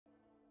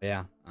But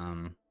yeah,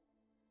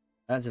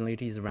 lads and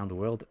ladies around the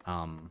world,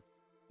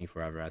 me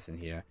forever as in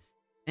here,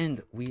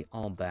 and we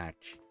are back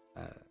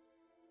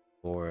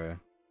for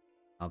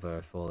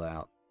another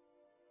Fallout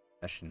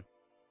session.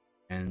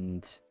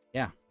 And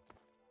yeah,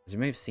 as you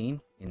may have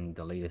seen in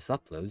the latest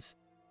uploads,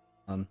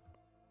 um,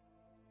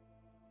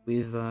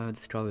 we've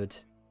discovered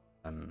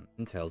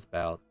intels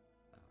about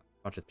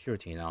Project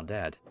Purity and our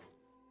dad,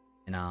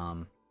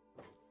 and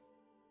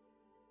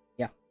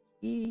yeah,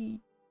 he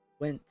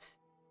went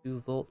to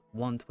Vault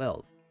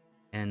 112,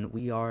 and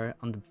we are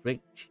on the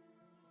bridge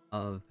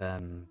of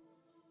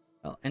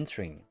well,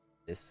 entering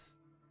this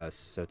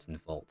certain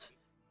vault.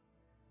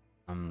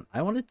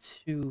 I wanted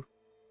to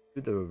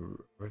do the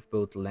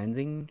riverboat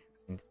landing.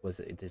 I think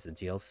it is a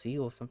DLC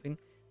or something.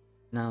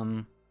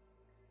 And,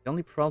 the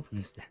only problem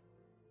is that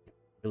it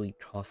really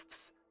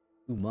costs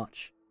too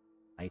much,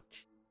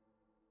 like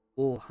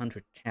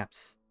 400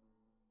 caps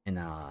and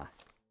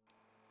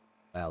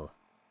well,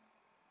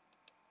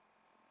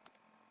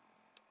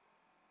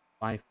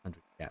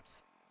 500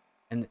 caps,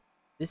 and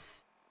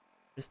this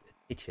just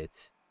a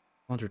ticket.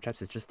 400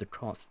 caps is just the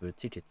cost for a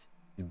ticket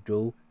to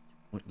go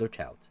to Point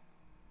Lookout.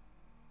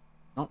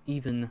 Not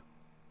even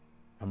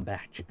come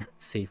back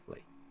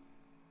safely.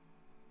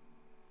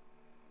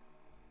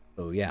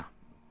 So yeah,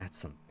 that's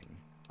something.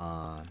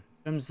 In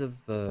terms of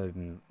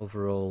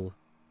overall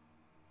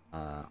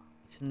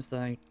items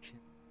that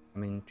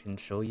can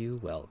show you.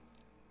 Well,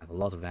 I have a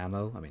lot of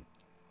ammo. I mean,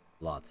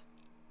 a lot.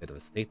 Bit of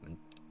a statement.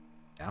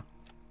 Yeah.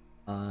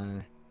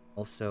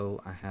 Also,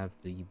 I have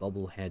the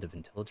Bubblehead of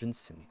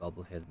Intelligence and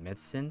Bubblehead of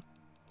Medicine.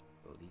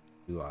 So these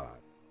two are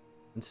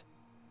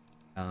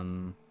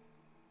different.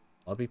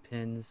 Bobby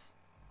pins.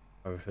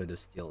 I've heard of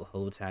Steel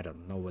Holotag. I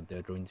don't know what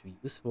they're going to be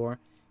used for.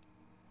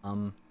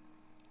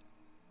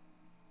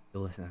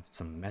 You'll have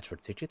some metro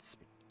tickets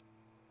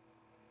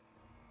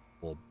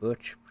for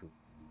Birch,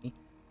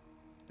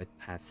 with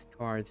pass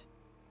card,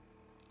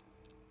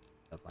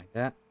 stuff like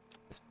that.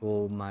 As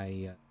for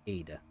my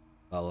aid,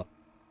 well,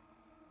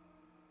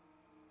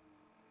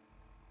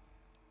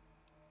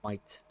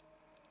 white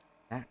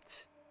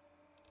that.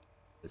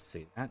 Let's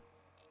say that.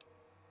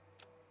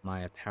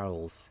 My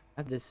apparels.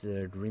 I had this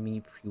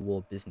dreamy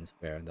pre-war business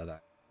wear that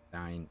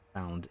I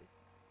found in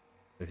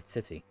Rivet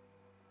City.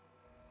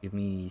 Give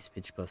me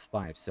speech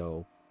 +5,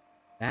 so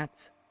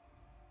that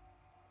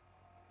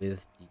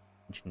with the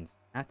ancient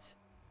hat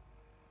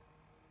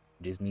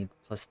gives me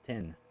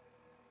 +10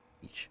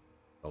 each.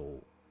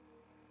 So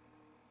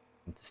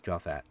need to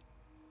scoff at.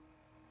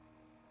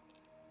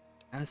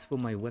 As for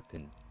my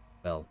weapons,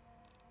 well,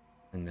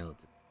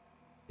 10mm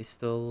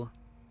pistol,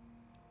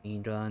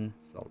 machine gun,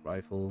 assault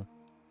rifle,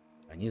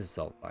 Chinese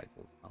assault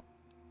rifles, well,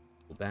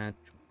 full bat,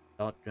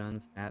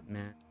 shotgun, fat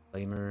man,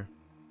 flamer,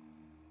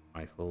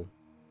 rifle.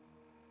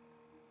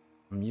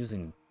 I'm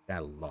using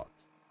that a lot.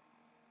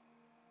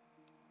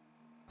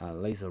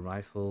 Laser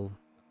rifle,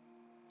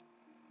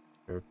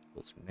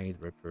 pulse grenade,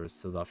 ripper,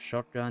 sawed-off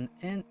shotgun,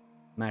 and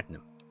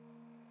magnum.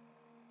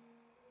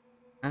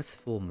 As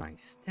for my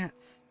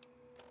stats,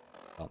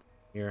 well,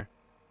 here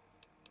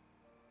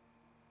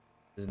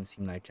doesn't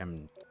seem like I'm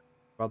in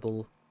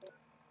trouble.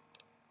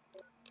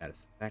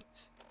 Status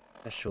effect,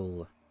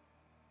 special,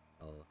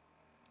 well,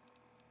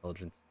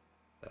 intelligence,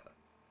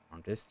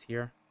 on this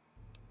here.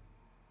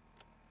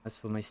 As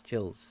for my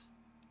skills,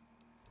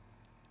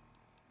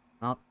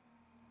 not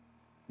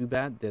too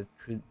bad. There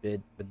could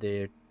be, but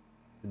there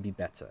could be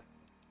better.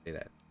 Say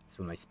that. As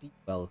for my speed,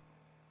 well,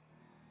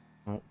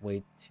 can't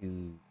wait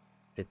to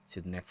get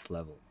to the next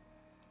level.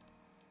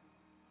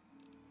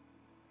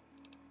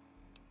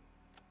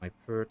 My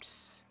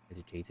perks: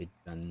 educated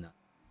gun,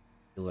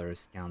 killer,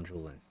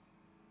 scoundrel, and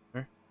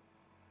sniper.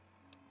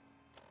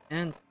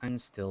 And I'm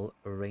still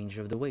a ranger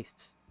of the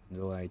wastes,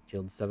 even though I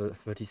killed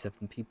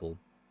 37 people.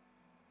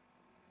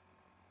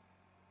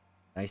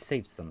 I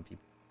saved some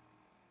people.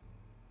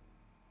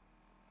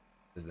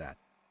 Is that?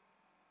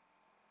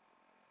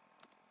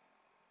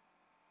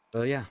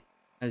 But yeah,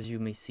 as you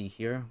may see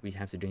here, we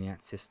have to gain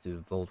access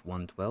to Vault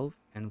 112,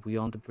 and we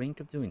are on the brink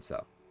of doing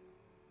so.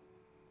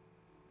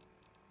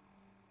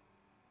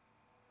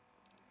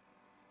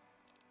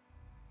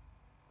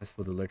 As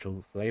for the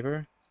literal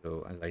flavor,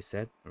 so as I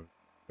said,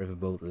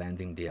 Riverboat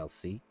Landing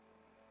DLC.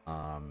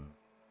 I'd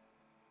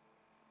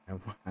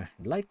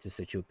like to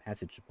set you a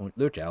passage to Point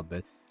Lookout,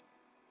 but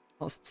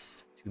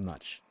costs too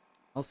much.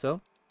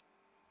 Also,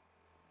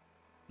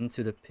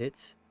 into the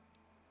pit.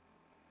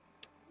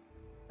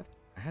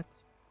 I had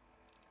to.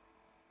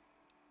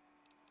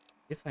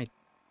 If I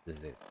do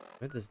this,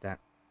 where does that?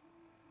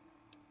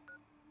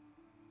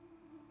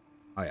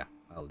 Oh yeah,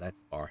 well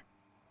that's far,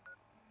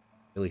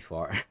 really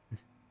far.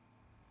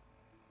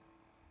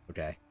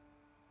 Okay.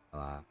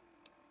 Well,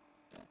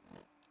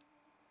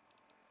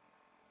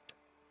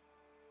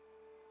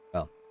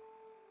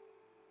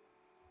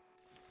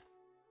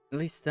 at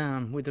least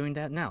we're doing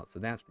that now, so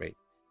that's great.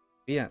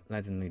 But yeah,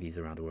 lads and ladies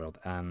around the world,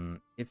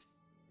 if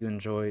you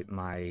enjoy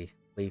my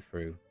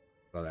playthrough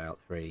Fallout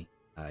 3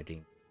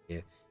 game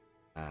here,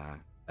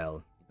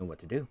 well, you know what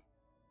to do.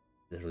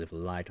 leave a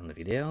like on the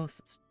video,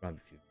 subscribe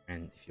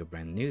if you're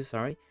brand new,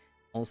 sorry.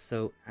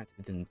 Also,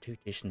 activate the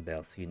notification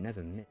bell so you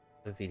never miss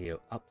a video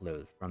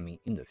upload from me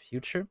in the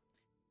future.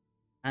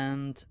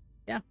 And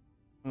yeah,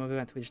 come over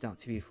at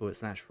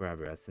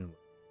twitch.tv/forever and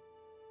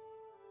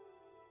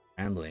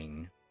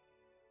rambling,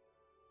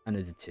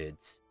 unedited,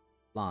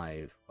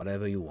 live,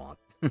 whatever you want.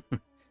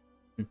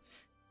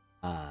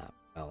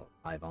 Well,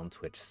 live on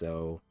Twitch,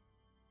 so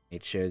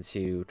make sure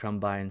to come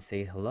by and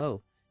say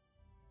hello,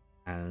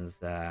 as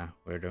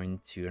we're going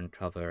to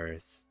uncover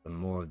some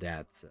more of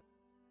that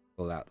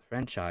Fallout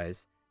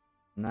franchise,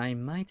 and I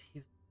might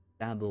even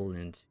dabble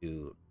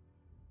into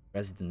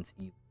Resident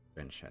Evil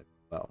franchise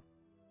as well.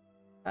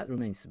 That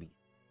remains to be seen.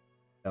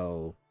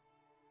 So,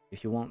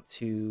 if you want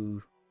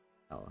to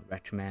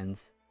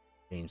recommend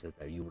games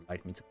that you would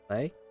like me to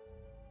play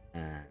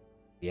and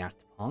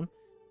react upon,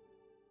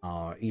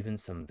 or even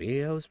some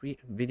video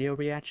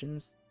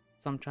reactions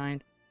some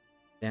kind,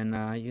 then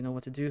you know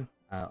what to do.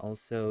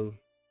 Also,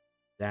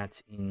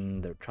 that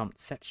in the comment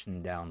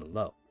section down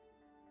below.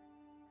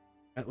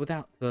 But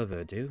without further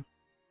ado,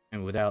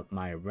 and without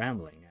my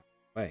rambling out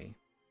of the way,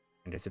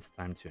 I guess it's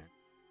time to end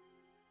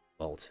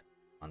Vault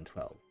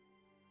 112.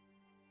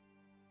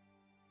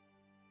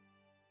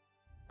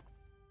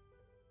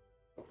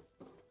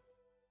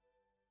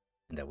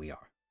 And there we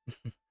are.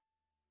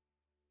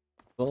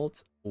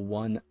 Vault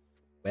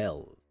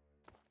 112.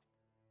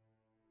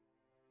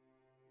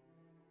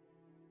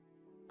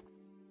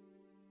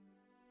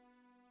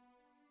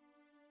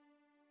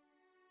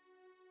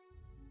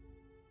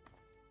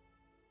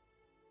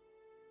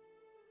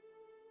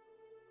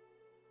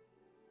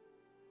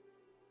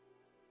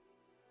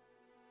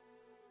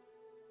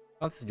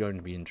 Well, this is going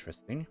to be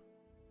interesting.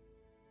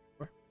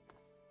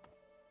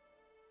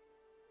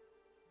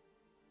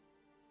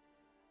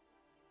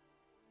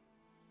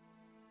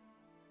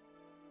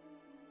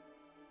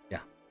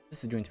 Yeah,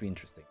 this is going to be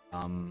interesting.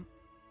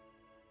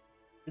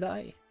 Did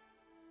I?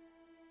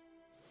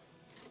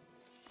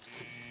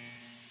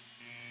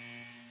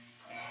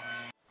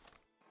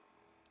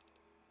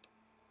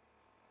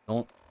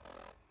 Don't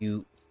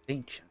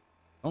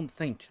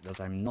think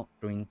that I'm not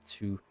going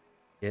to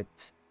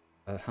get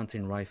a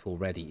hunting rifle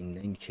ready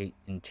in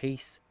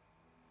case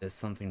there's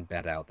something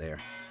bad out there.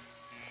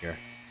 Here.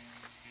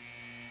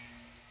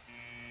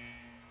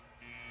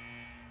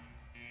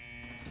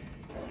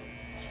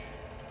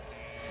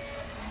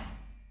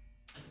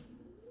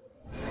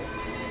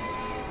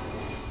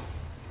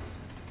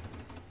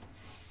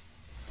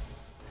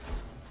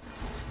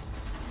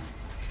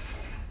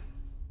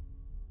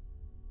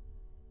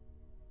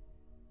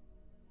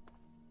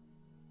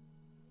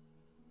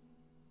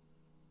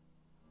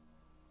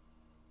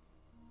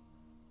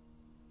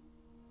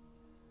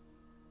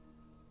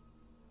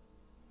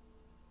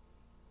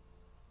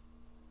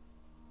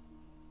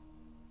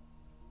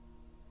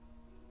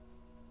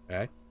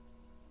 Okay.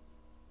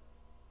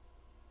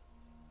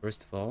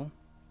 First of all,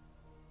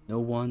 no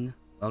one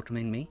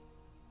welcoming me.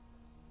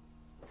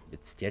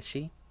 It's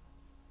sketchy.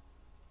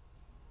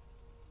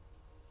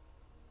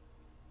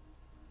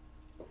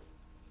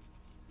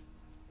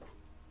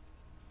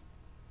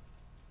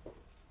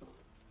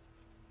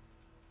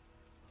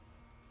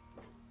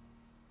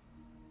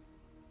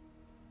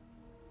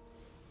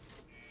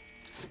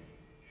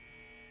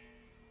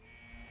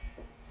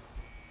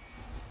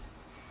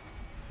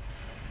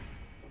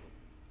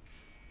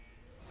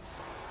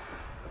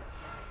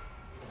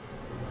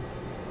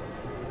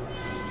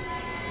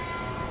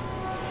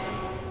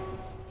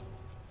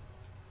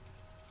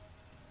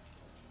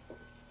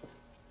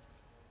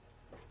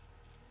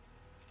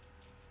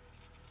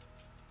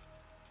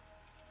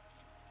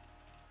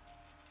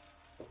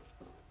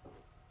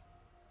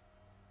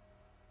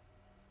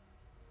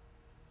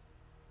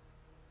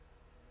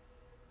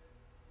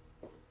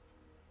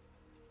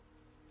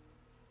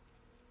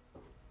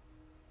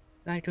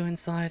 Did I go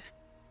inside?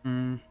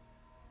 I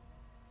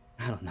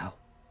don't know.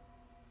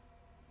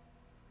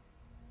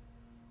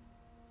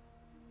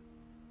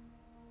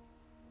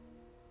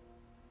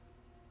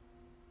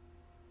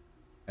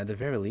 At the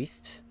very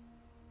least,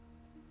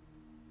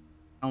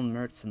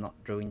 Mert's are not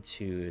going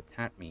to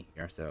attack me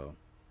here, so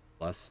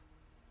plus,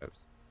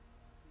 oops.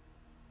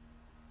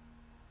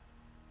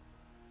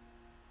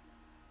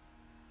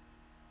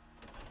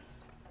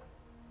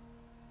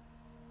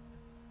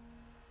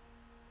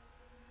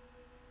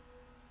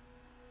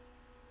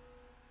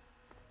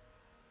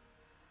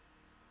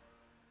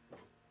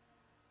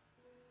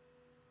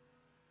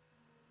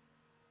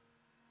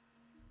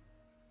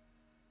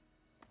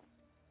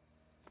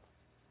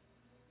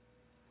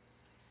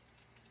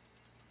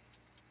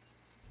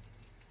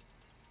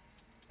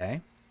 Okay,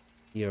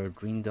 here are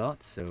green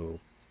dots, so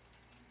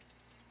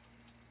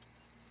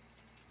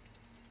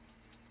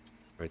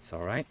it's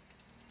all right.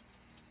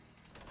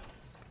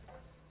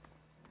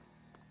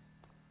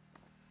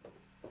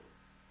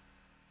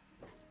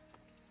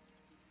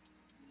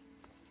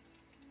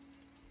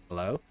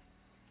 Hello?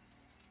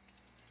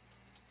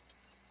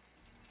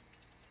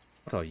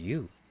 What are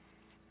you?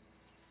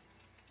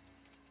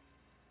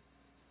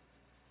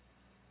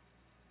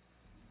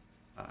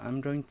 I'm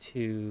going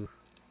to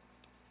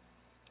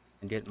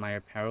get my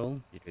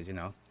apparel because, you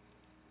know.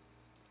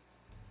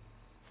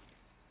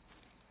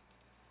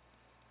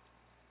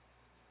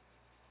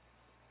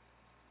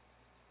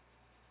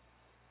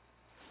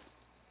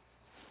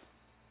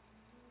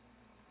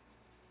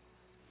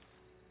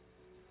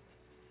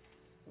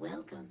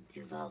 Welcome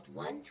to Vault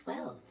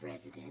 112,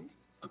 resident.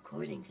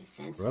 According to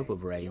sensors,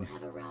 Robo-brain. you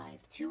have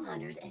arrived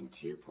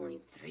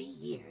 202.3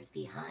 years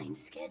behind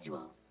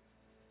schedule.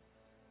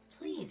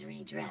 Please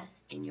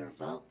redress in your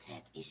Vault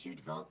Tech issued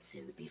Vault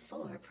suit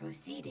before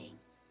proceeding.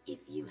 If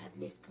you have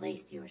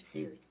misplaced your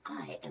suit,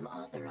 I am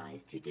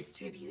authorized to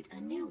distribute a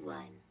new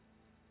one.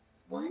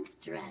 Once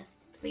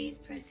dressed, please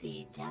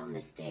proceed down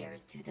the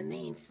stairs to the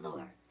main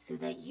floor so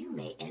that you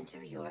may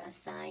enter your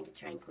assigned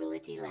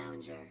Tranquility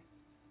Lounger.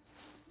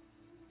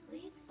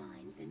 Please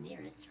find the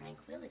nearest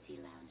Tranquility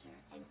Lounger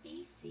and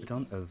be seated. Put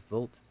on a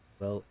Vault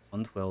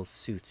 112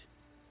 suit.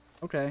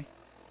 Okay.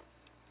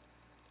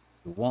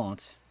 You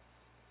want.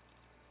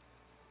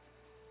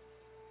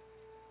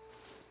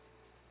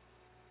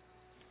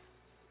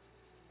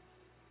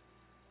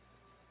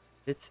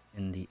 It's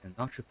in the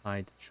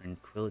unoccupied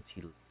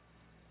Tranquility.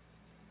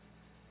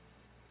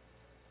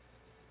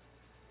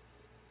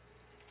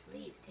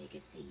 Please take a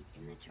seat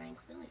in the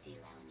Tranquility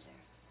Lounger.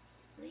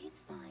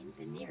 Please find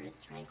the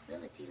nearest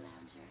Tranquility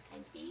Lounger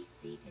and be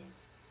seated.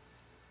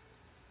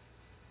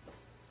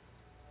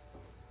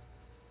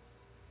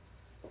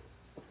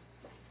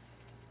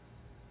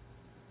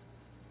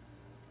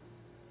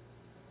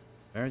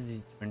 Where's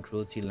the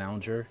Tranquility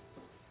Lounger?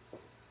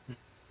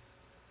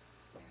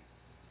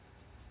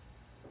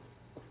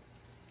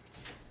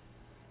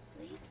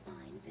 Please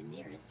find the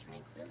nearest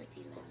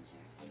Tranquility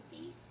Lounger and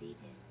be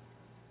seated.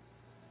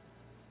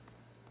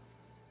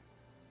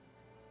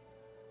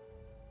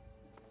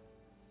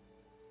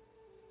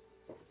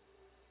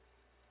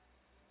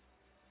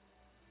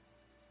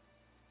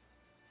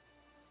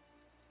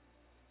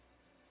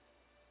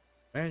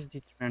 Where's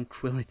the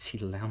Tranquility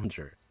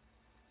Lounger?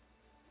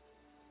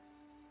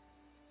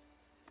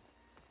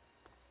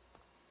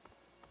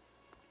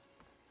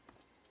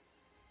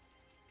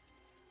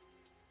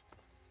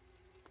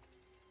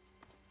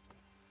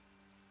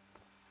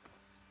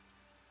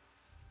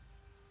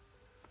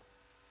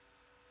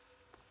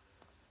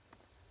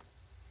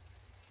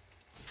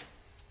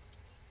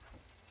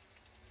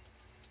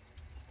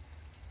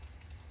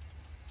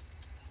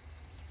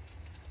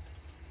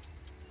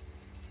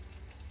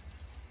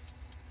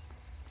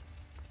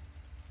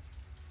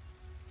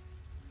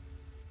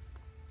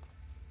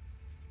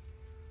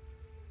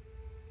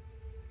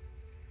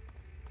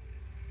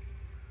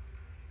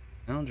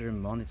 Lounger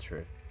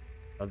monitor.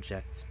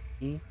 Subject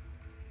P.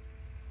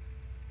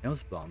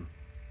 Nose-bomb.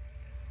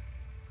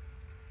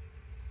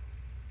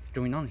 What's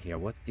going on here?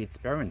 What's the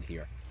experiment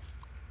here?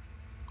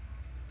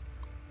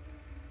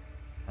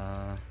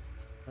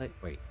 Let's play.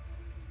 Wait.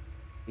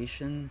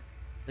 Patient.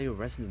 Play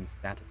resident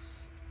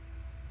status.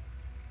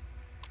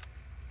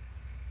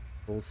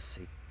 Pulse.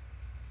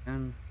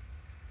 Huh?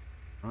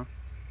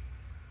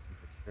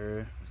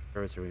 Temperature.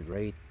 Respiratory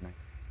rate. 9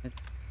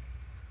 minutes.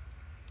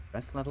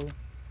 Stress level.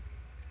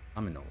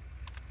 Nominal.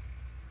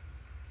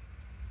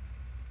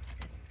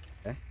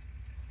 Okay.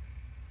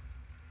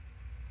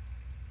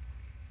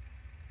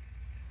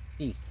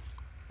 C.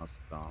 Plus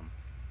bomb.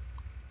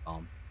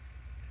 Bomb.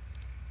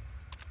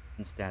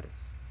 And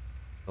status.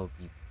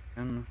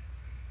 OBM.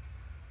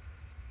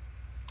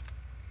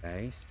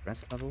 Okay.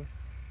 Stress level.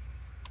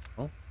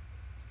 Oh.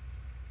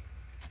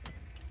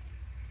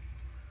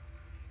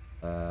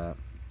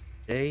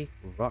 J.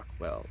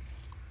 Rockwell.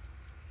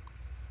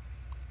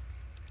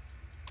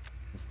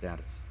 And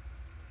status.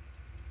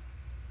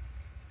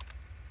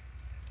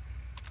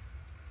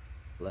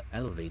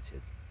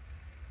 Elevated.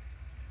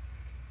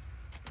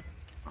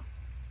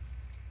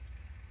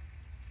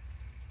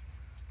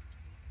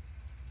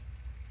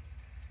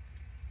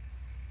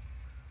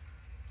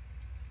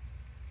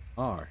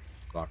 R.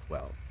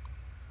 Rockwell.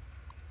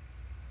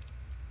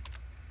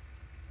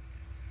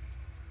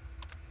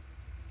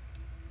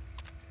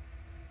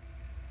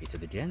 Hit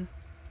it again.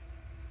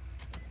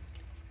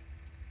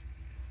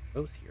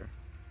 Goes here.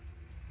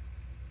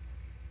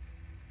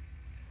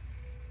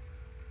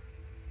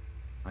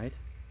 Right.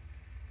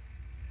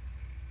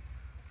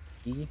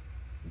 E.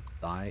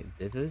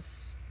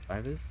 Divers.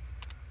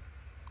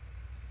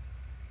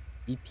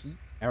 BP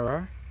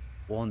error.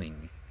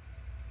 Warning.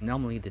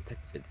 Anomaly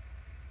detected.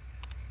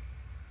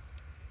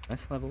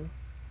 Stress level.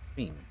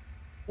 Green.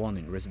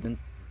 Warning. Resident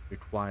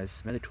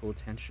requires medical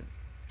attention.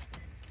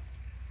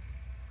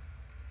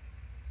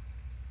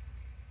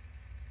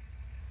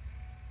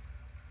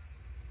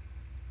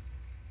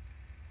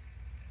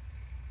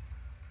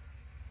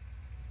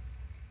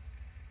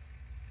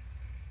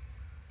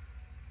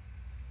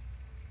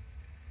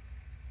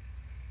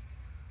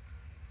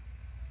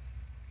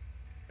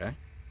 Okay.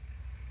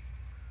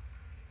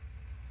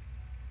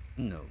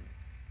 No.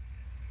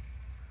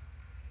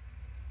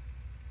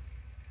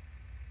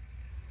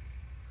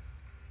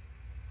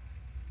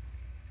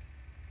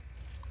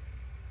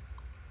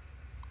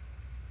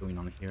 Going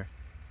on here.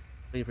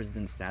 Play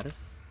resident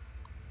status.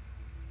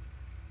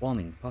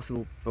 Warning,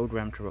 possible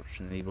program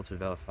corruption. Unable to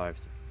verify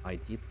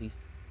ID, please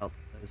help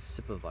as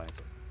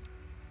supervisor.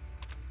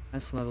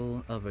 S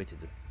level elevated.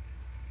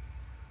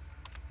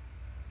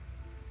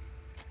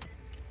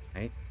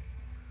 Right.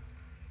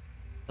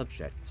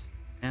 Subject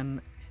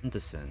M.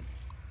 Henderson.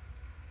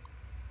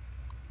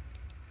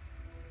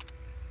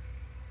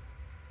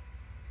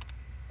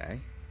 Okay.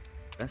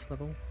 Best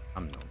level?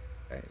 Unknown.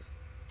 Guys.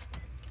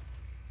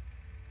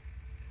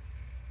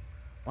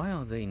 Why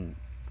are they in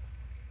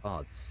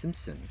cards?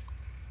 Simpson.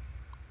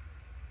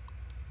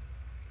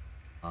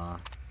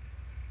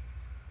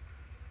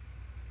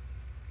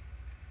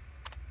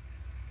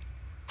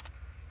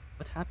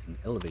 What happened?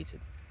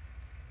 Elevated.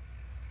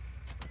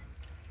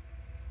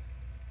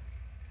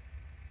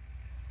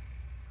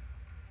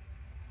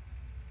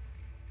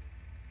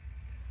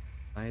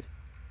 Right.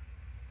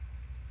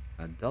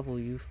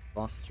 W.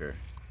 Foster.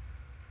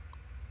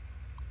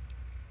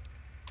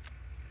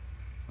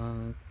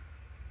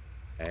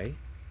 Okay.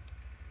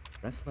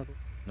 Rest level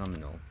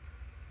nominal.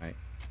 Right.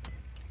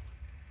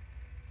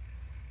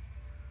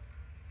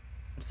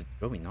 What's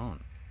going on?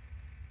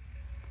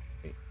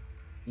 Wait.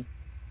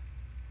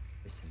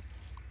 This is.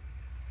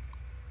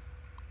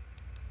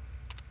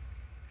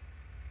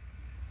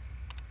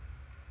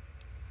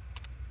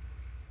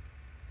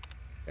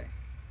 Okay.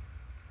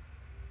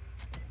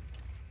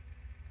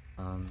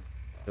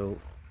 So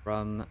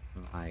from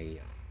my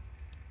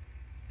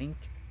think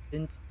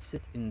didn't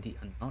sit in the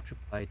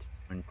unoccupied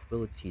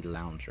Tranquility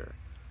lounger.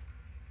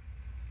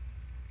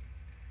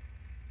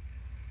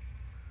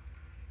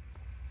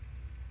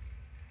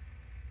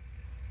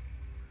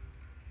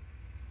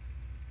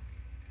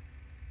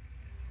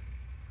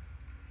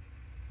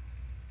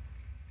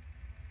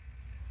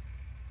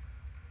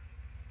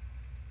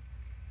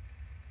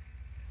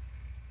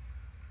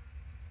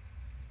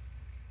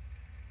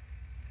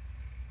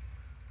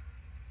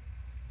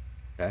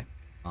 Okay.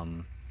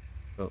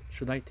 So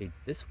should I take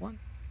this one?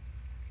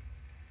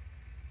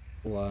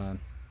 Or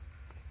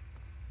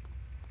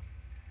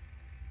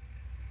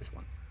this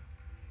one?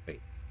 Wait,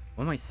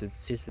 what am I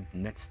seated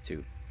next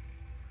to?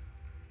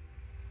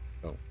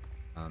 Oh,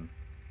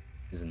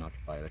 this is not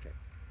occupied. Okay.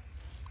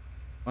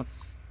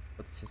 What's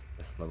his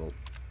best level?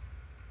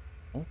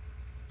 Oh,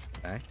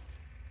 okay.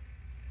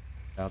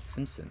 About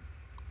Simpson.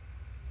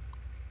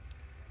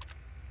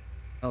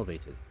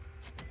 Elevated.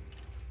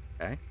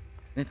 Okay.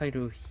 And if I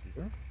go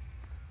here,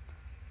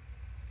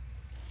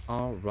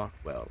 R.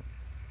 Rockwell.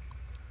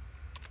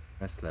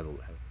 Rest level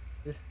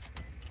elevated.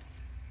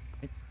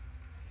 Right.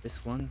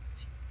 This one,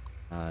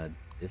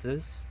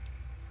 Dithers.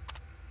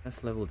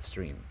 Rest level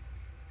extreme.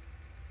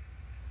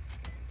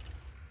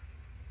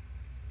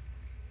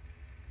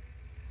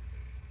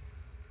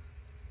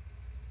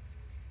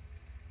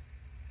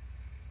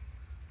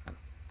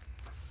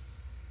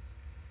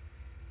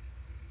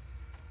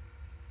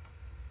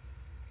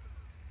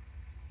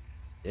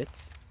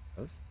 It's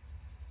close.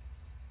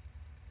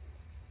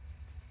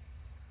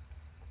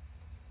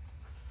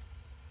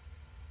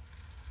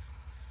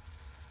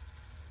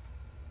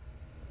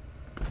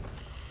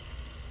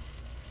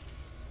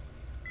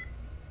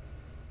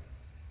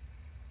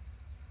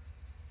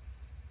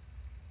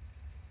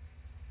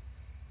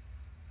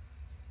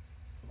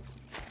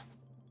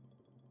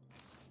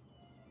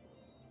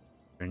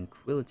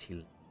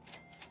 Tranquility.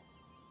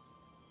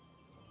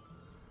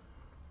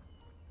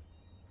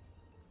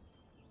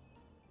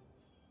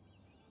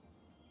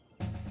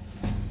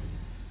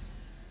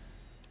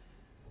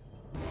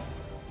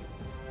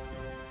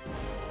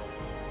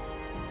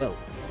 Well,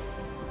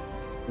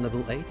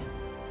 level 8,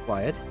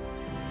 quiet.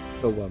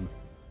 So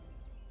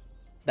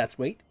that's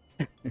great.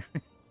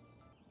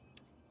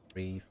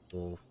 3,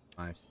 4,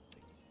 5, 6.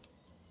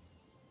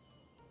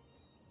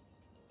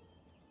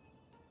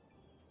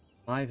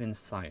 5 in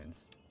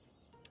science.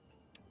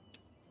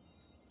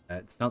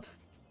 It's not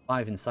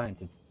 5 in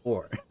science, it's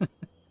 4.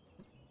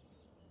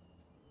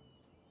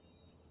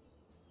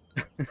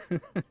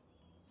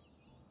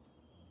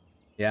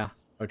 Yeah,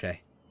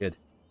 okay, good.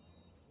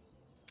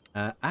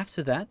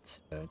 After that,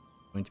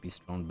 going to be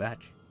strong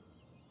batch.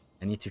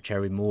 I need to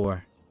carry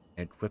more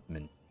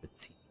equipment, it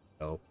seems.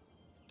 So,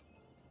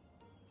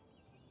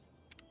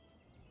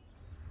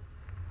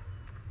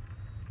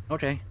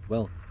 okay,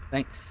 well,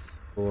 thanks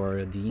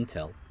for the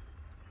intel.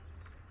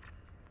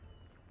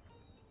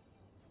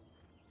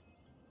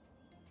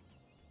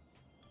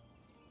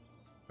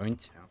 Going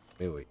to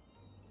wait.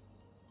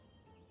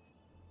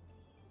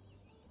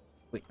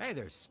 Hey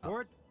there,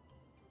 sport.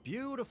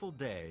 Beautiful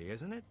day,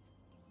 isn't it?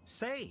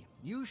 Say,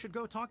 you should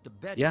go talk to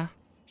Betty. Yeah.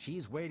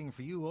 She's waiting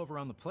for you over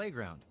on the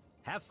playground.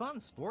 Have fun,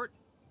 sport.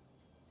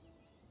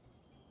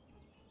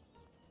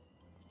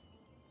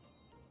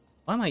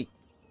 Why am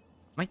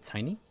I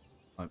tiny?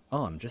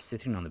 Oh, I'm just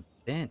sitting on the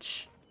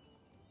bench.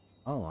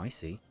 Oh, I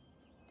see.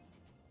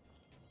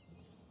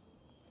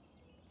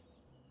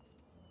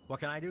 What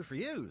can I do for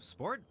you,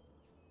 sport?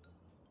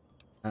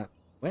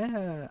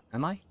 Where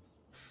am I?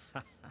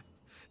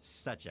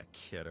 Such a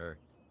kidder.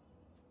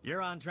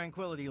 You're on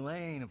Tranquility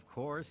Lane, of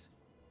course.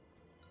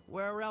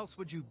 Where else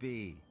would you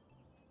be?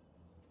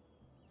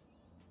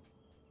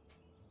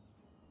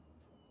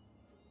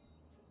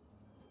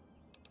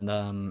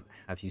 And,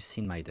 have you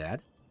seen my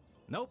dad?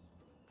 Nope,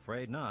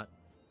 afraid not.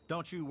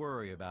 Don't you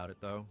worry about it,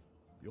 though.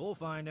 You'll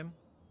find him.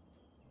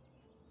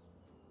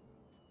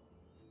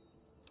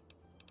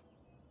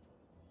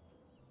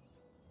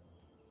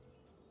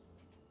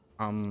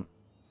 Tell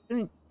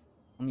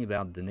me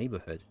about the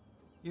neighborhood.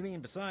 You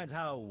mean besides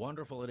how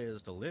wonderful it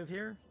is to live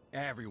here?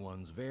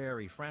 Everyone's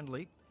very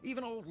friendly.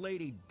 Even old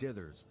Lady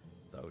Dithers,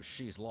 though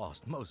she's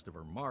lost most of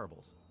her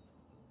marbles.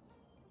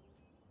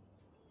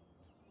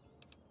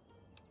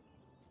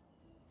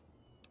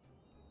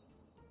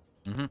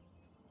 Mm-hmm.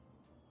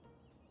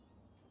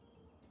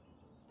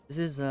 This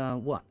is,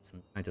 what?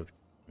 Some kind of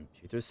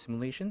computer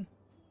simulation?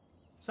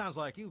 Sounds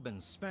like you've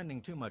been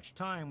spending too much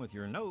time with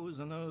your nose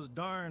in those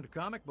darned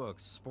comic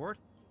books, sport.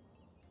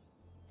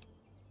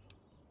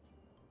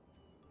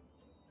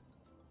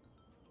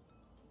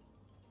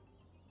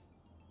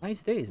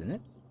 Nice day, isn't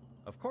it?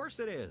 Of course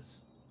it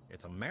is.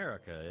 It's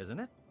America, isn't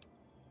it?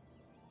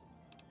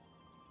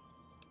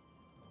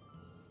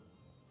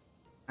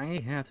 I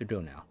have to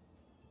go now.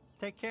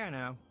 Take care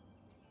now.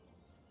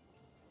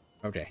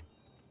 Okay.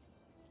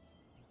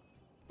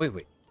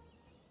 Wait.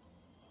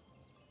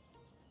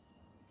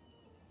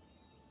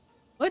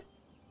 What?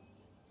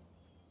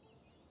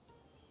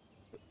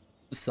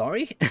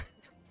 Sorry?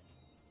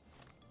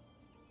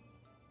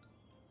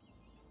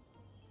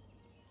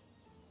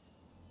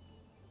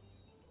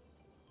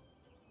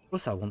 Of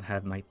course I won't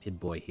have my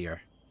Pip-Boy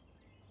here.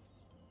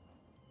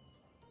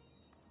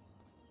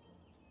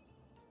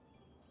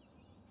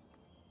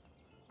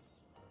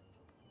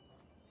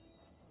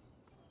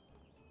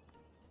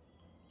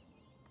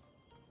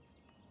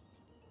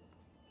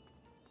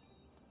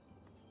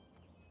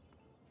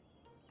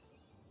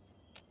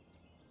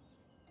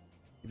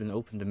 Even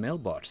open the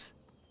mailbox.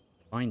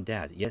 Find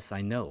Dad. Yes,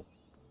 I know.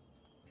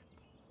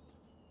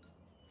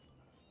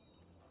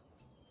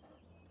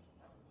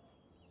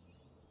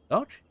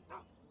 Dodge?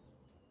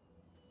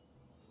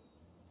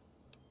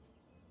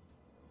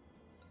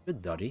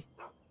 Good doggy.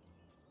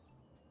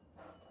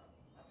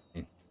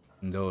 Even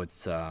though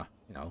it's, you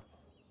know,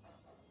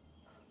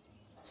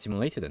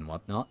 simulated and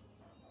whatnot.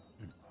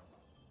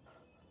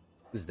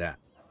 Who's that?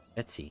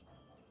 Betsy.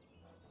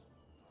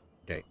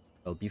 Okay,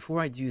 well, before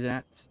I do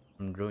that,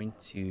 I'm going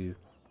to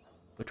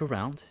look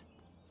around.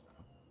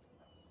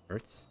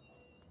 Hurts.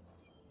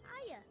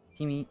 Hiya.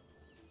 Timmy.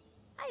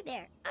 Hi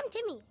there. I'm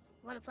Timmy.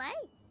 Wanna play?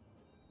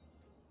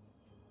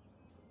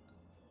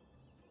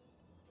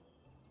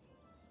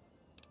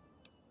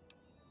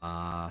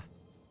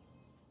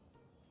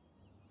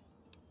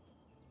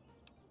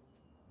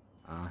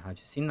 Have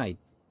you seen my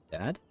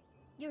dad?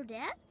 Your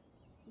dad?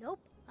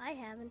 Nope, I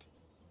haven't.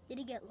 Did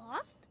he get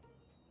lost?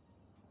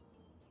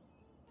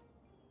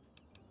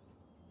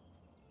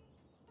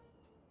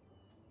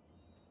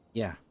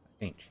 Yeah, I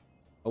think.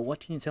 But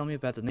what can you tell me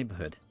about the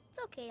neighborhood?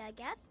 It's okay, I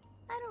guess.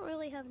 I don't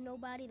really have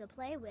nobody to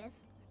play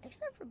with,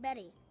 except for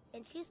Betty.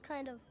 And she's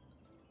kind of,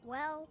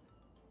 well,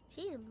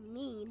 she's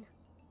mean.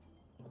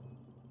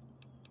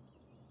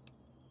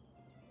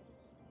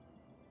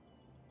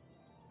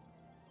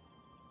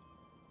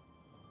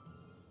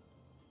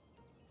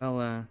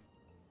 Well,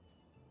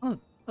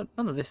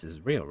 none of this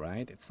is real,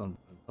 right? It's some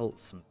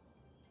wholesome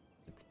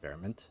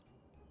experiment.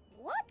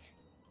 What?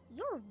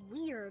 You're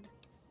weird.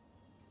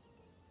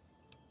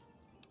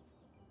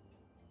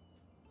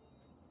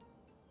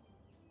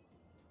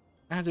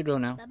 I have to go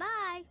now.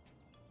 Bye-bye.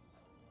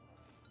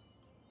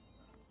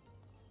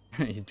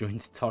 He's going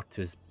to talk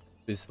to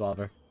his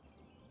father.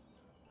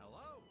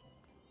 Hello?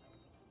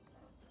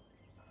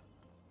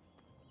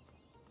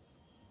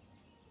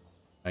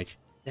 Like,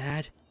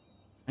 Dad,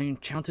 I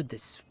encountered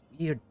this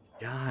weird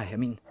guy. I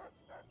mean,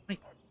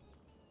 like,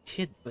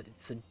 kid, but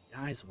it's a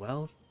guy as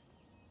well.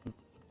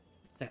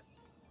 Is that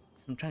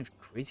some kind of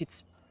crazy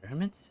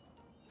experiment?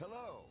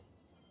 Hello.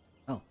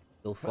 Oh,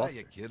 Bill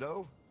Foster. Hiya,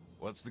 kiddo.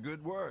 What's the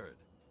good word?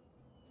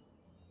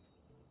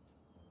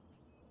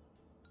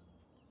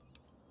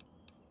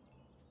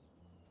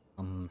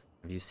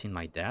 Have you seen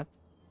my dad?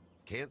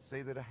 Can't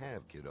say that I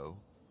have, kiddo.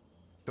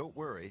 Don't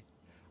worry.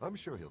 I'm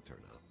sure he'll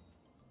turn up.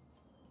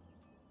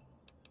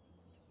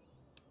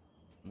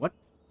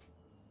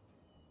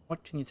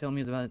 What can you tell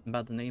me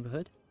about the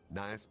neighborhood?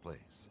 Nice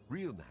place.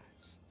 Real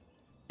nice.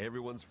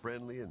 Everyone's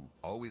friendly and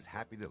always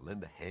happy to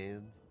lend a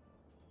hand.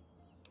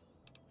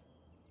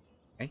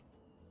 Okay.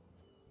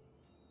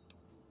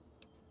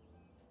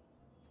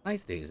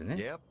 Nice day, isn't it?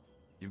 Yep.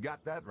 You've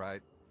got that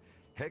right.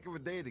 Heck of a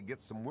day to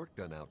get some work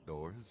done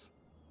outdoors.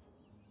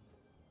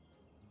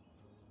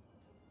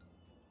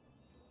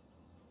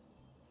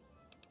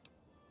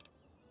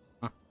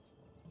 Huh.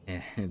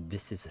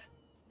 This is a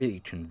really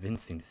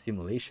convincing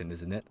simulation,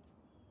 isn't it?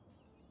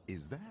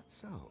 Is that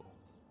so?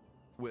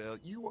 Well,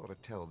 you ought to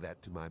tell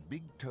that to my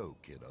big toe,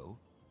 kiddo.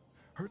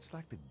 Hurts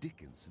like the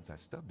dickens since I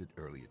stubbed it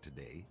earlier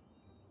today.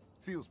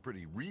 Feels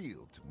pretty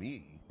real to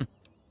me.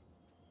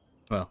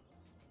 Well,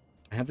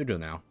 I have to go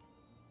now.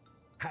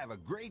 Have a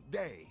great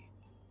day.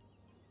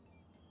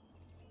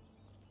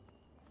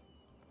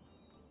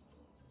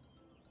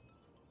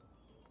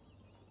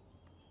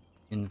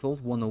 in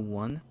Vault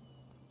 101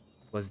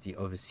 was the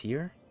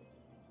Overseer,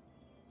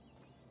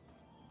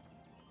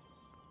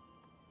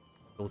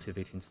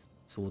 cultivating some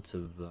sort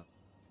of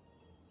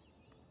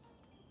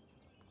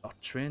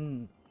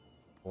doctrine,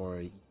 or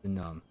even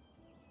I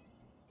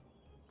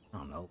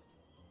don't know,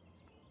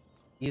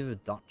 either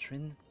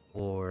doctrine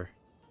or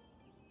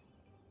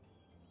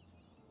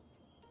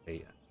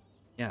a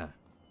yeah,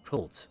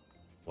 cult.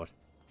 What?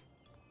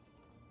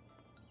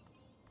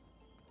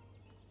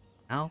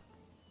 Now,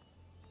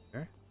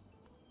 here,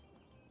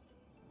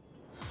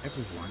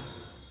 everyone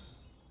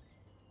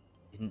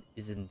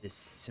is in this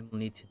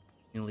simulated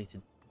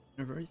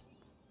universe.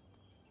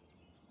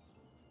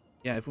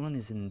 Yeah, everyone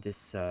is in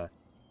this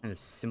kind of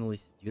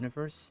simulated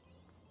universe,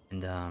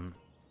 and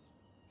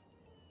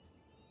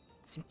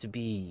seem to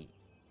be,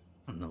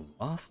 I don't know,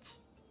 lost.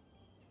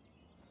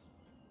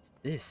 What's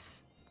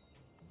this?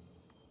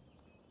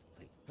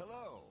 Like,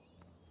 Hello.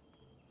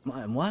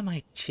 why am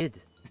I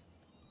Chid?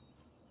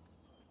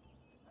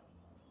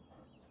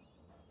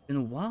 Been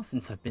a while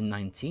since I've been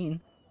 19.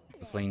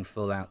 I'm playing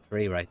Fallout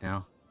 3 right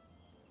now,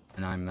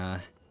 and I'm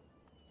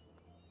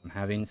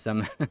having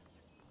some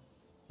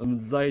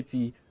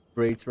anxiety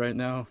breaks right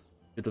now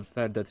due to the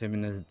fact that I'm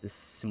in this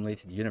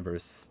simulated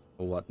universe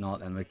or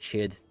whatnot. I'm a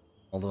Chid,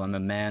 although I'm a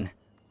man.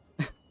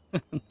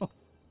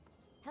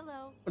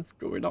 Hello. What's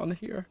going on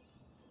here?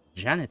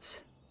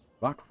 Janet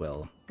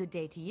Rockwell. Good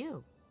day to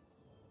you.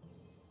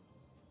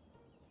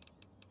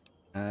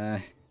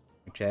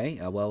 Okay.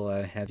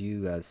 Well, have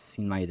you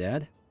seen my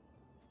dad?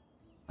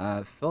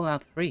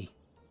 Fallout 3.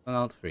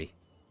 Fallout 3.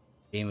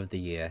 Game of the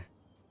year.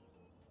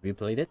 Have you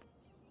played it?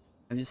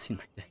 Have you seen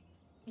my dad?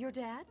 Your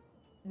dad?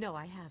 No,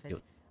 I haven't.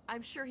 You-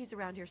 I'm sure he's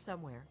around here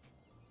somewhere.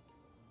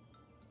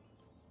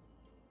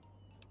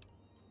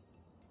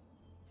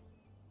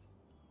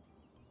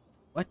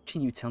 What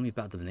can you tell me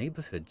about the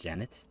neighborhood,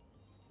 Janet?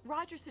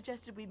 Roger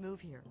suggested we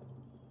move here.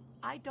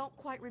 I don't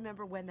quite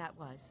remember when that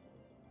was.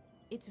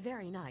 It's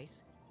very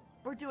nice.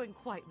 We're doing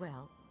quite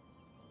well.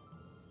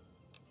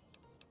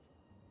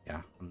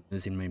 Yeah, I'm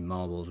losing my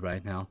marbles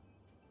right now.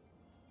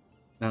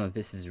 None of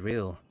this is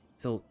real.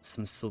 It's all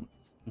some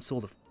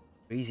sort of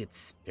crazy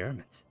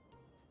experiment.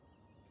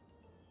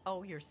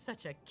 Oh, you're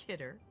such a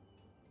kidder.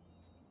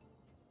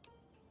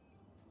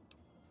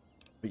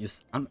 But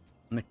I'm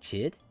a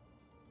kid.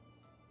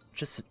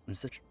 I'm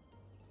such.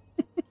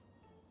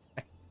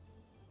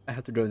 I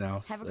have to go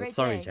now. Have a great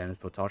Sorry, day. Janice,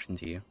 for talking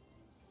to you.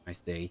 Nice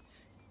day.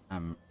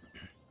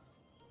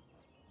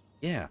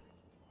 Yeah,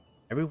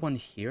 everyone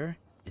here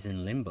is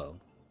in limbo.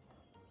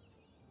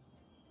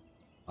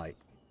 Like,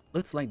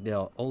 looks like they're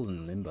all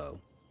in limbo.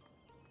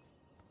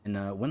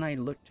 And when I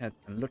looked at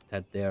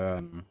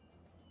their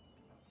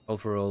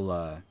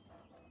overall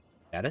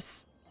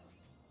status,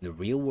 in the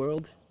real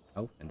world,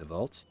 in the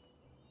vault,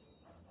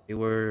 they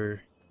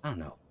were, I don't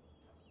know.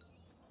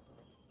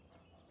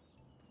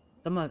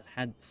 Some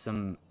had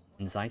some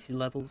anxiety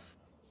levels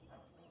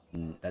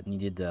that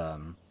needed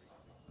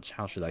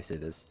how should I say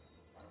this,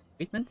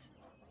 treatment.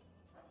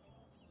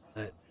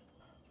 But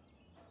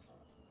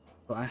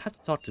well, I had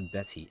to talk to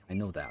Betty. I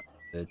know that,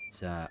 but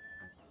I'm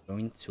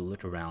going to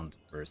look around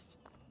first.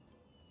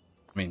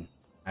 I mean,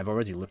 I've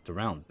already looked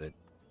around, but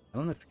I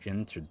don't know if you can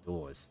enter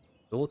doors.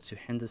 Door to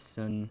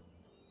Henderson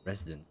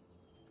residence.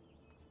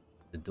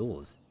 The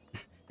doors.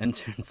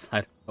 Enter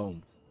inside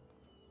homes.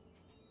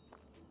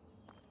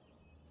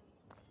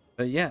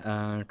 But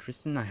yeah,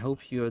 Tristan, I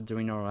hope you're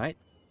doing alright.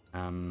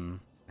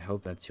 I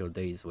hope that your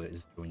days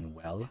is doing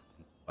well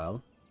as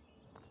well.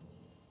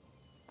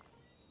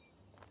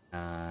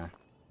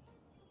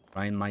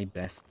 Trying my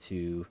best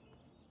to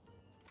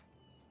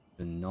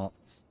not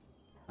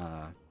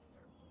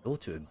go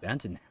to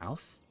abandoned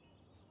house.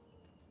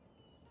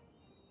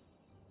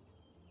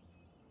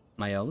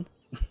 My own.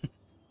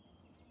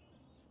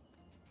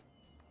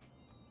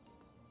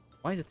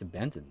 Why is it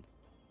abandoned?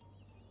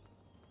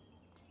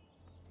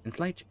 It's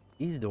like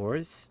these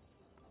doors,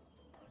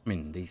 I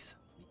mean these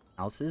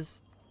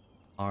houses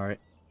are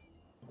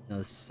in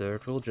a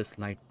circle, just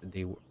like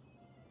they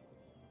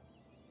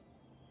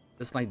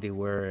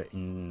were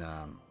in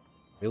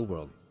real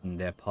world in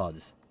their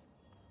pods.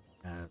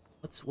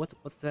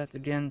 What's that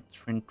again?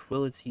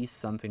 Tranquility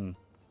something.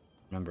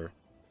 Remember?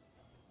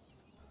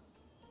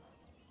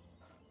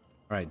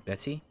 All right,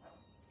 Betty.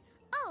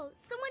 Oh,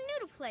 someone new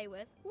to play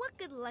with. What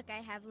good luck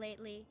I have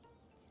lately.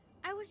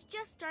 I was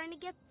just starting to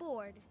get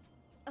bored.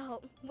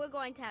 Oh, we're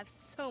going to have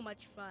so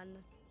much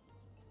fun.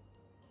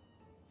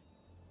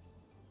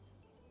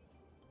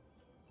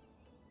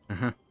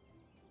 Uh-huh.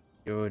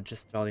 You're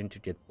just starting to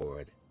get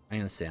bored. I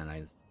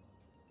understand.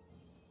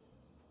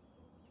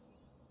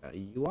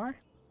 You are?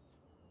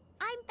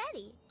 I'm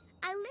Betty.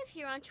 I live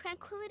here on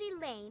Tranquility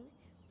Lane.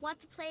 Want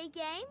to play a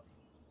game?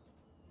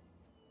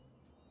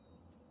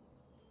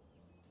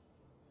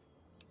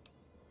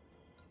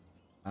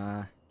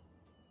 I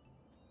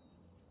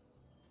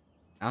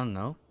don't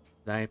know.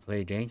 Did I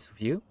play games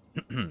with you?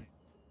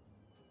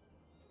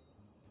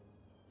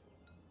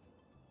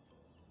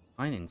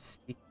 Fine, and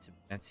speak to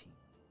Betsy.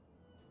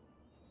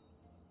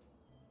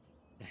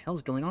 What the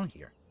hell's going on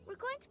here? We're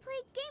going to play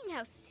a game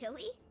now,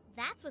 silly.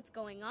 That's what's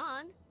going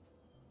on.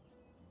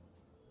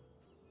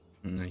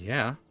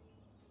 Yeah.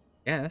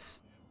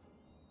 Yes.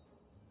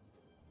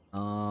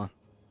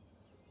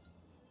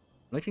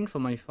 Looking for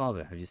my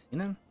father. Have you seen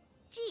him?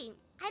 Gee,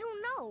 I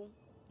don't know.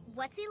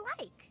 What's he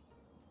like?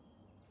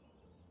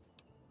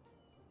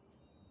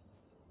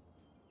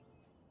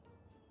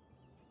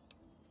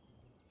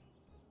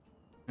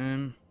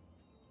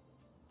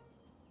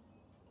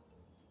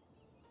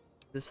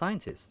 The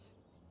scientist.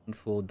 And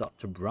for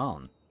Dr.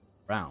 Brown.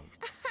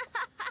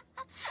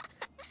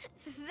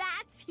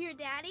 That's your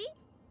daddy?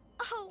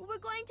 Oh, we're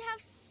going to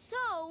have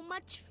so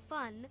much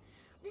fun.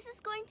 This is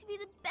going to be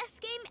the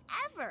best game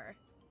ever.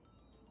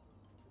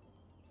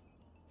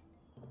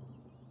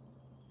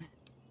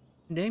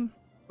 Name?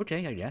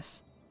 Okay, I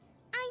guess.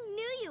 I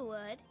knew you would.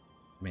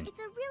 I mean, It's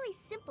a really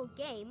simple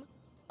game.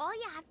 All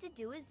you have to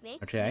do is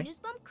make Okay. Minu's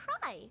bum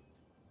cry.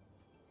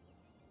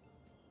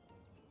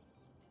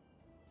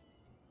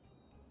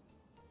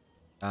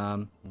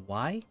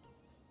 why did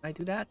I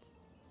do that?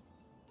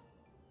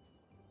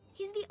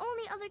 He's the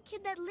only other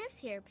kid that lives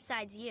here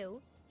besides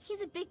you.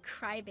 He's a big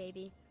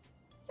crybaby.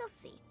 You'll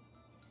see.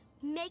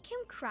 Make him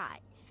cry,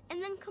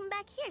 and then come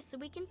back here so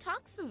we can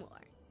talk some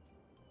more.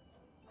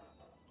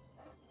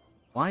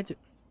 Why do...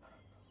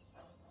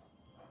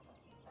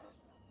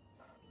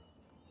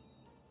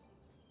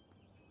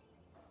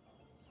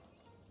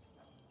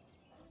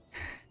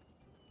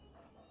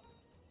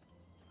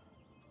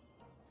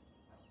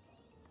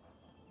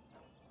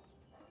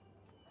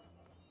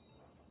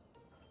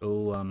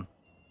 So,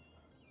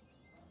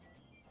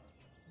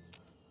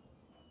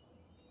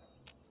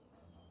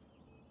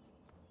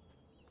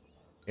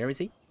 where is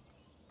he?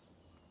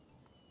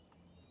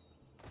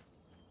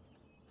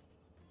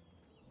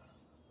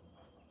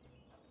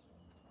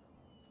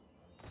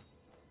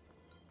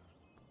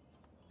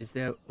 Is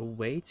there a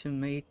way to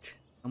make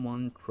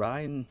someone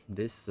cry in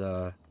this,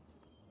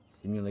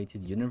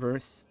 simulated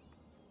universe?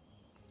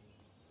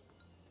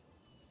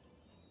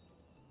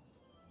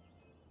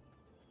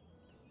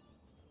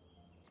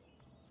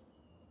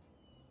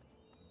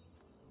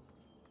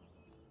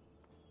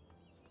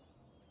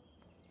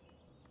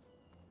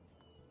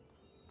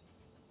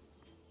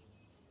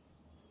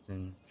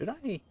 Then should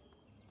I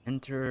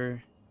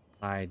enter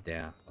inside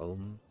their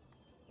home,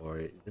 or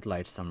is it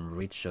like some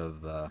reach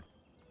of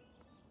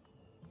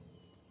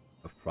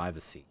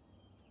privacy?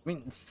 I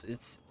mean,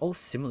 it's all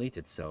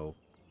simulated, so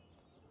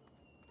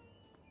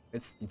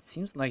it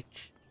seems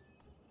like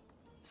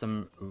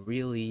some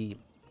really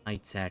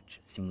high-tech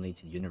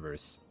simulated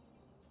universe.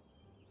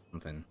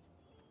 Something.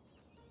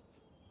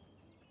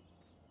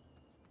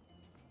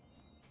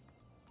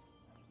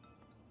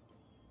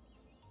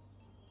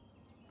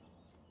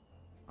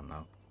 I don't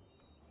know.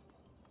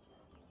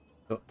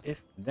 So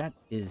if that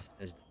is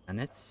a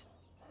planet,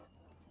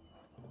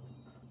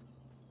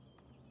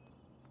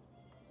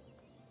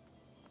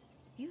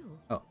 You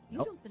oh,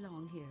 don't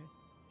belong here.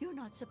 You're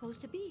not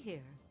supposed to be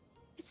here.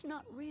 It's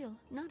not real,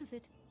 none of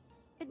it.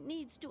 It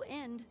needs to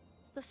end.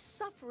 The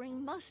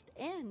suffering must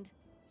end.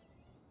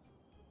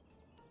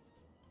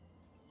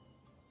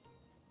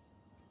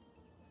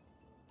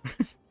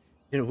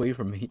 get away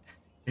from me!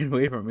 Get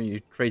away from me,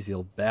 you crazy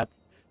old bat!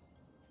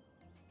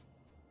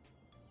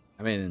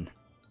 I mean,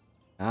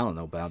 I don't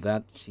know about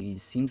that. She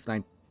seems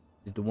like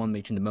she's the one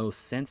making the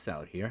most sense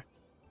out here.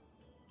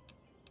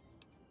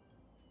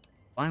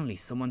 Finally,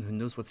 someone who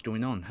knows what's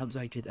going on. How do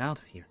I get out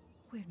of here?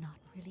 We're not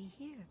really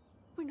here.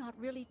 We're not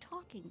really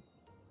talking.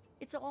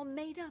 It's all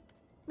made up.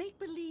 Make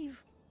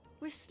believe.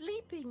 We're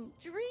sleeping,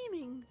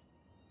 dreaming.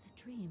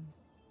 The dream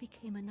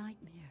became a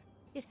nightmare.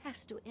 It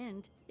has to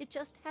end. It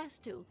just has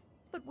to.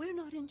 But we're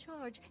not in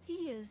charge.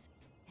 He is.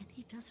 And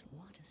he doesn't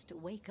want us to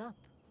wake up.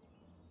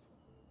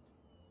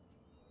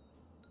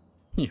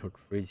 You're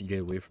crazy,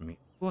 get away from me.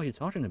 What are you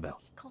talking about?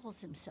 He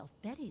calls himself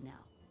Betty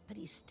now, but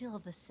he's still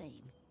the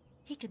same.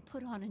 He can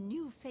put on a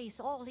new face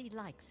all he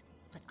likes,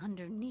 but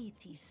underneath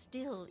he's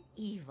still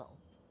evil.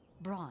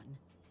 Braun.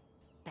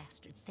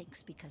 Bastard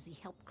thinks because he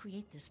helped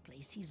create this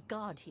place, he's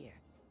God here.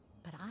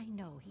 But I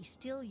know he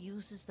still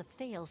uses the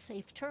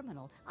fail-safe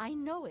terminal. I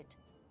know it.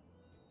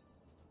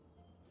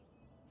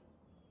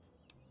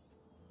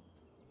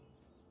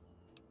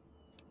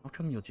 How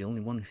come you're the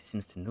only one who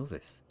seems to know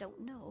this?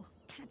 Don't know.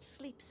 Can't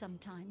sleep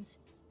sometimes.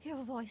 Hear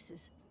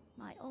voices.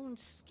 My own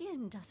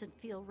skin doesn't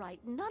feel right.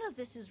 None of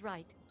this is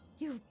right.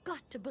 You've got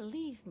to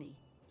believe me.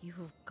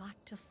 You've got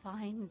to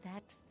find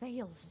that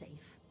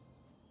failsafe.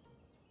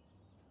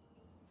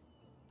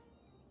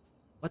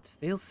 What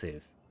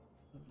failsafe?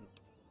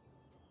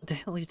 What the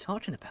hell are you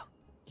talking about?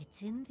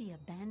 It's in the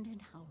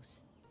abandoned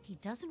house. He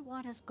doesn't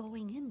want us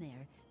going in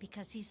there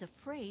because he's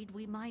afraid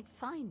we might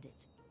find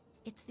it.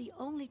 It's the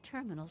only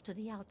terminal to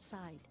the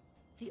outside.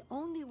 The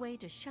only way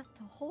to shut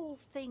the whole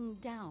thing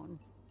down.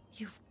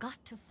 You've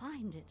got to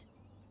find it.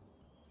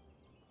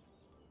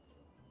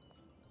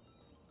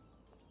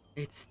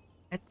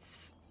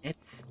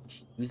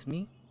 Excuse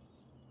me?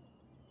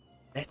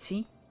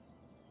 Betty?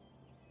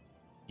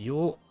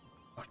 You're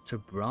Dr.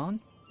 Braun?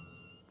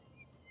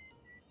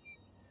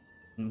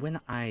 And when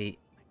I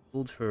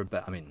told her,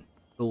 but I mean,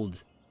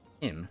 told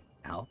him,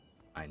 now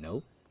I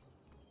know,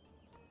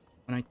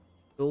 when I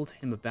told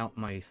him about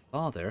my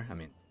father, I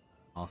mean,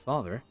 our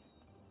father,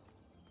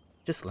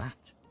 he just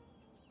laughed.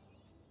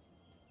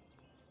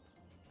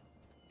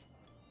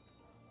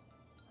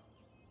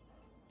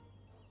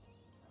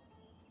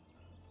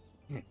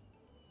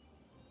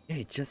 Yeah,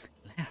 he just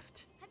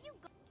laughed. Have you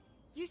go-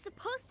 You're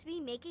supposed to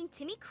be making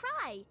Timmy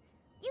cry.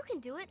 You can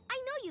do it. I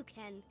know you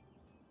can.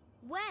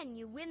 When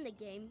you win the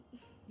game,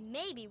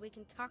 maybe we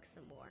can talk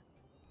some more.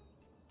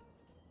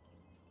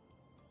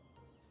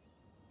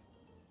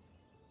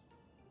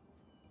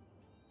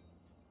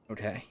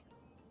 Okay.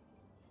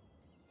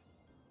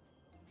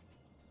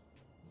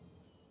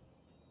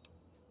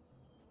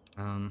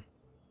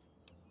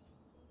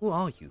 Who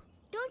are you?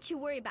 Don't you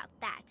worry about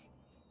that.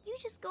 You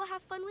just go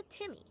have fun with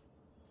Timmy.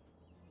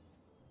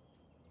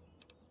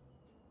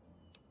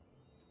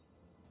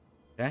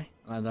 Okay,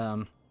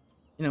 well,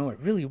 you know, I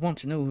really want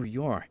to know who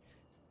you are,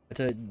 but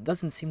it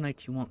doesn't seem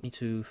like you want me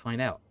to find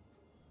out.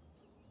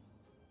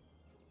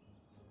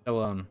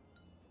 So,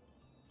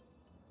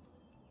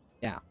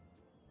 yeah.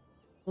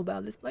 What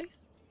about this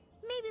place?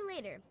 Maybe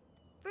later.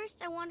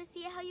 First, I want to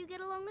see how you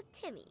get along with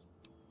Timmy.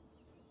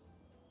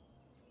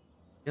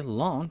 Get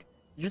along?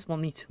 You just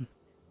want me to...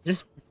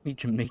 just want me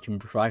to make him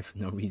cry for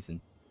no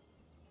reason.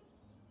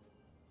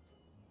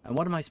 And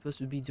what am I supposed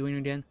to be doing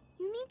again?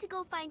 You need to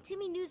go find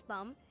Timmy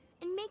Newsbum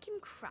and make him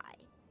cry.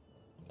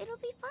 It'll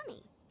be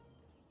funny.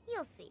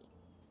 You'll see.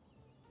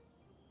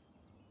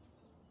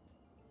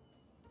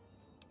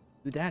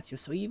 Do that, you're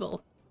so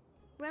evil.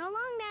 Run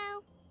along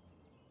now.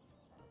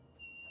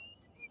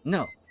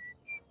 No.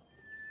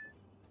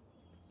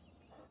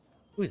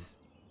 Who is...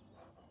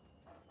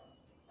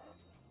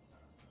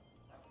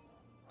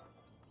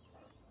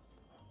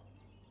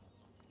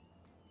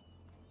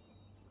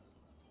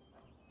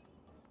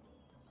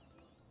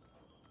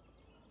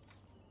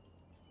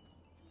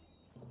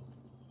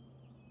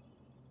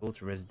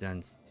 Both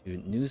residents to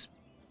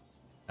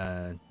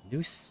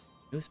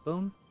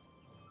Newsbone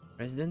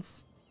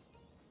residence.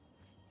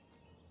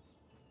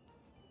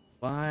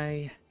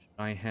 Why should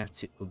I have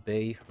to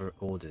obey her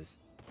orders?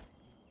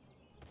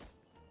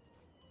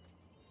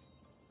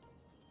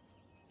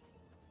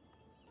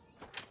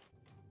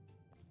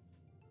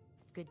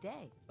 Good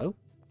day. Oh?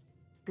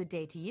 Good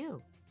day to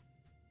you.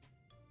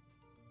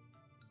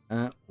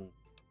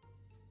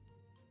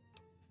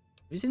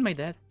 You seen my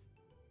dad?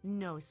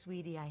 No,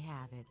 sweetie, I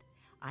haven't.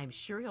 I'm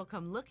sure he'll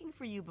come looking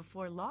for you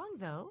before long,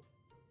 though.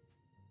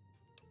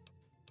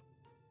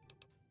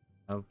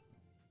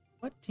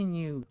 What can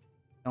you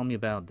tell me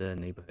about the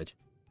neighborhood?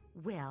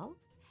 Well,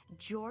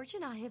 George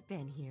and I have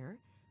been here,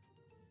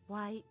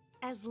 why,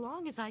 as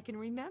long as I can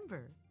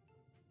remember.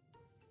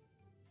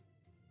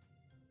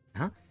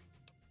 Huh?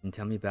 And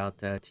tell me about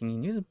Teeny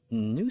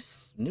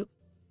News.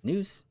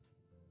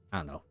 I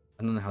don't know.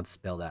 I don't know how to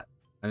spell that.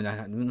 I mean, I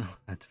don't know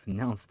how to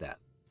pronounce that.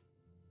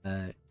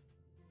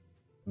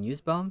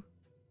 Newsbomb?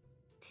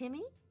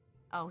 Timmy?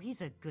 Oh, he's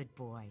a good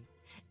boy.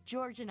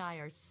 George and I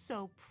are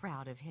so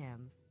proud of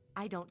him.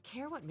 I don't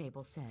care what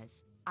Mabel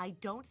says. I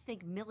don't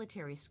think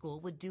military school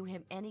would do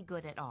him any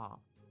good at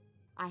all.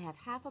 I have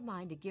half a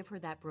mind to give her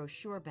that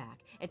brochure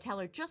back and tell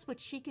her just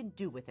what she can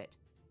do with it.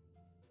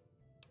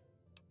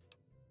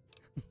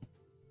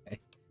 Okay.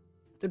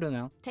 Still don't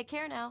know. Take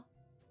care now.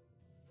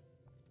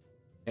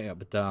 Yeah,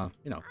 but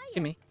you know, Hiya.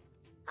 Kimmy.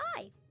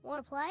 Hi,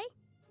 wanna play?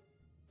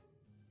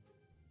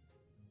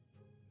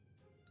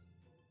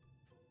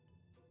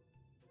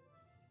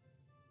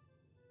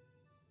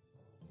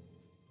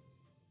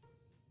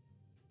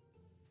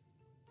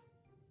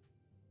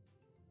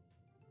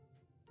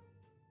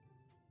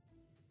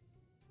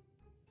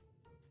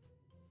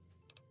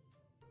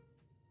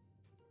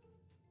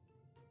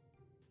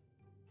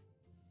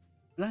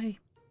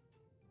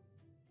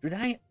 Should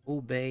I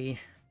obey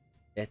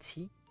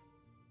Betty?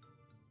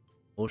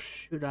 Or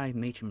should I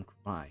make him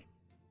cry?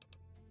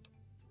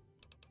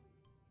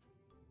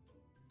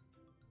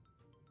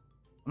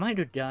 Am I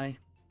the guy?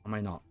 Am I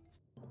not?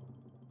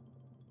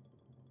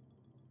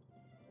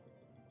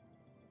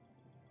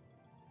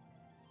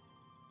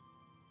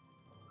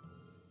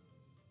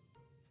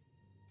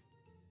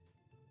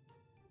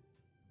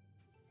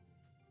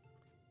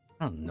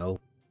 I don't know.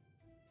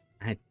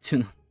 I do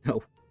not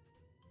know.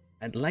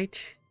 I'd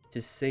like to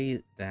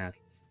say that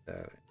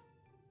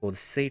for the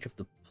sake of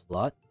the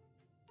plot,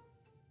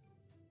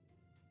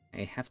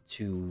 I have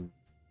to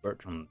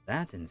work on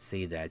that and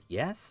say that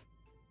yes.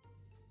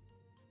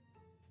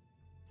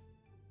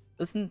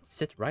 Doesn't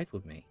sit right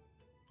with me.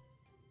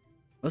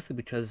 Mostly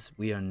because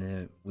we are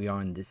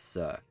in this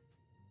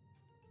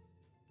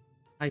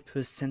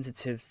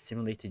hypersensitive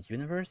simulated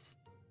universe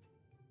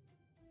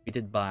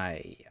created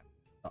by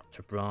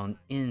Dr. Braun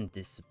in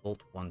this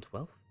Vault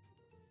 112.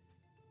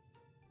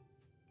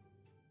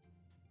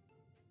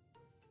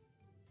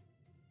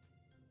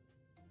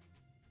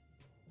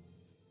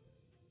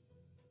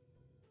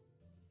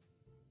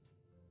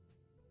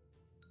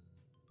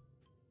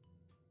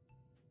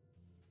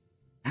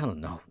 I don't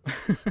know.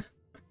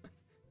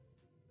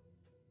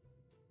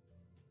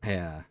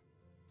 Yeah.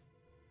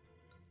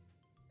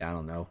 I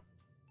don't know.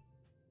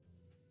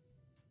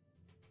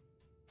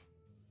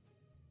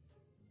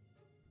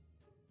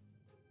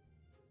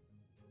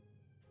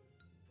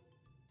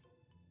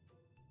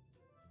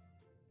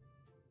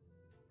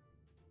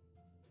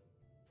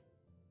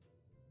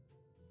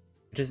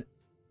 Just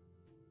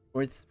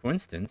for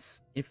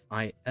instance, if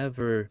I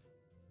ever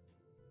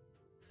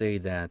say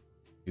that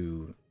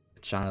to a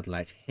child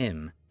like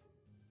him,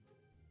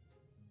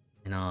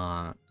 and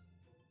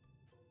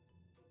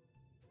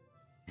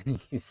and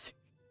he's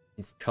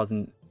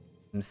causing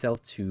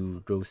himself to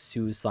grow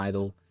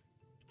suicidal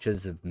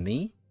because of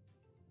me.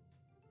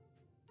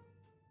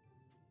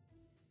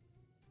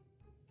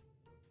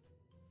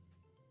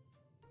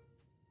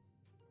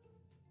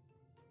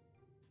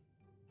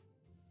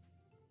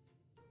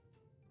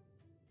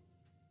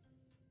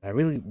 I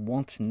really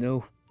want to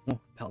know more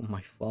about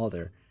my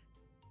father.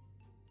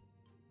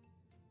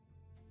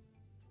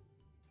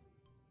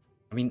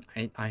 I mean,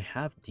 I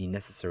have the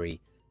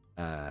necessary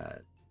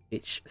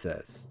speech,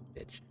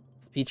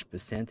 speech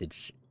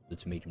percentage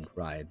to make him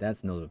cry.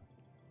 That's not the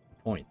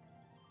point.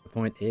 The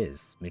point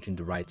is making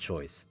the right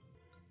choice.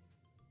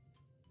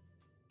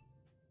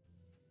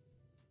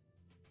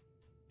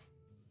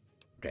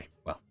 Okay,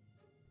 well,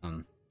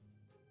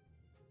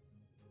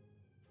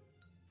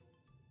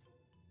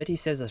 Betty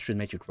says I should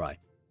make you cry.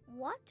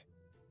 What?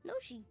 No,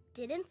 she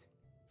didn't.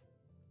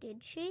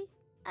 Did she?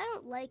 I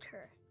don't like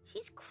her.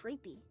 She's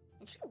creepy,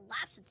 and she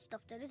laughs at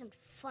stuff that isn't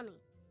funny.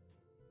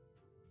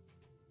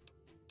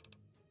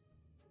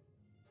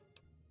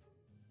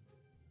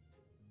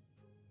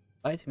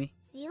 Bye to me.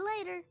 See you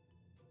later.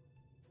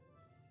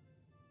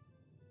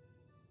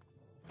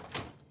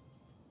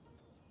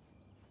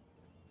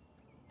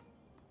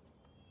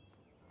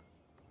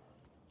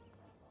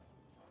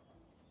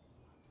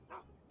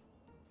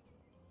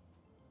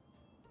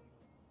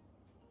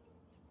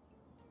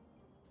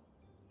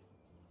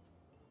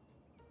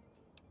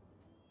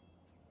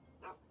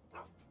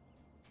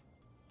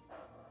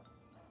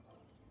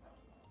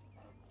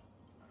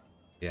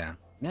 Yeah,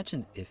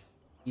 imagine if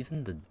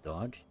even the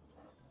dog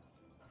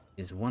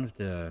is one of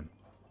the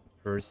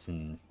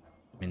persons,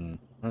 I mean,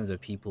 one of the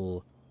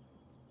people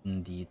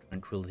in the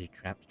Tranquility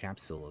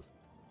capsules.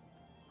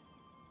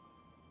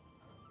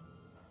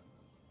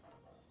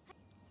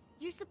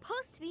 You're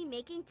supposed to be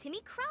making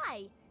Timmy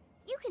cry.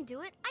 You can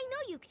do it. I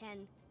know you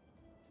can.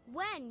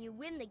 When you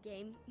win the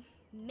game,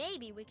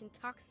 maybe we can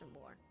talk some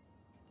more.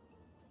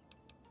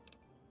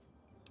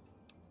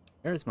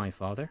 Where's my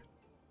father?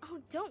 Oh,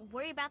 don't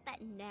worry about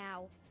that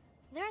now.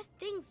 There are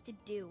things to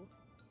do.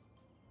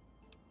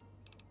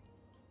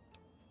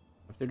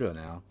 What to do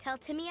now? Tell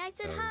Timmy I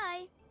said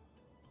hi.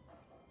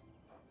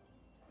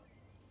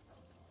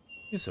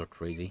 You're so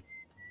crazy.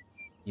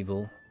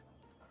 Evil.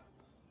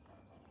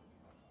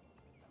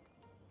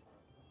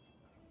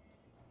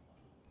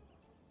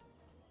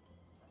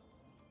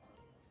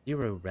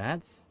 Zero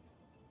rats?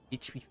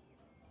 HP.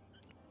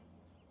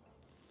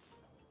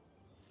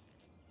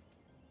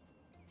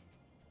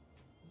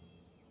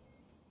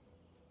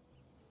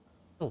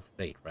 Still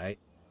fate, right?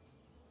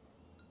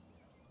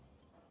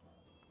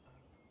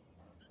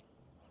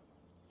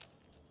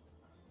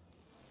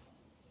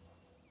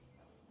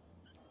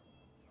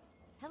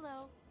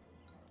 Hello.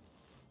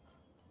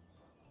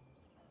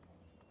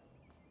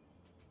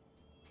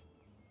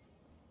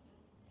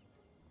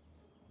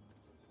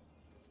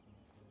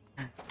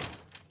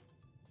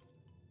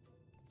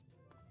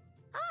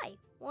 Hi,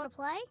 wanna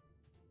play?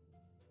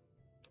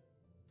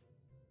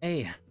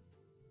 Hey,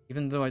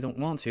 even though I don't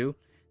want to,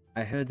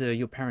 I heard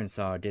your parents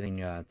are getting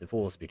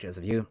divorced because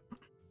of you.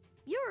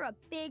 You're a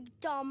big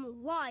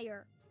dumb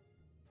liar.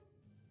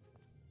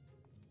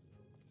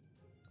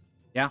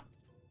 Yeah?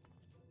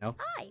 No?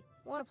 Hi,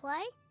 wanna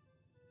play?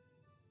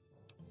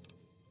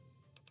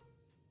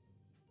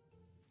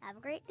 Have a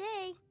great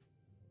day.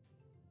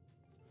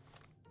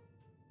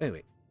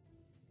 Wait.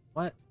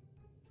 What?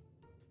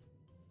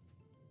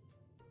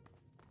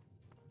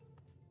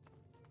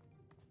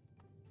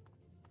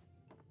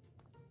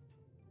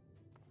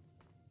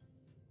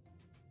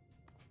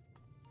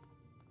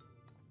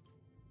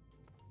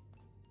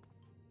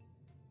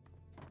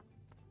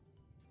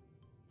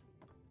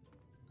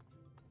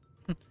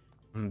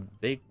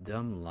 Big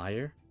dumb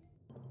liar?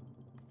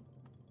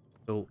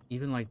 So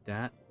even like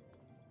that,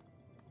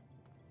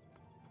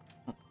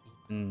 I don't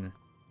even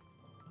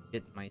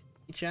get my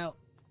speech out?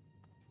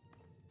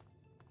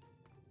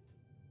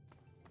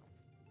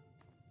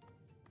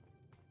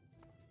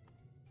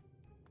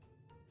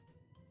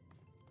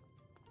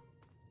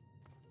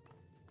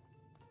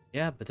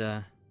 Yeah, but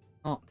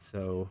not,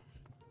 so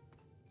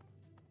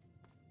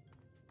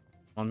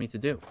want me to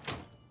do?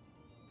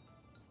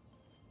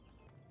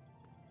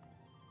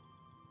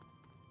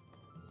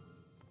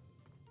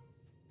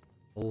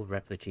 All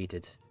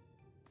replicated.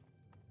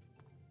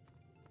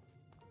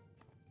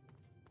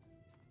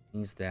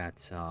 Means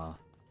that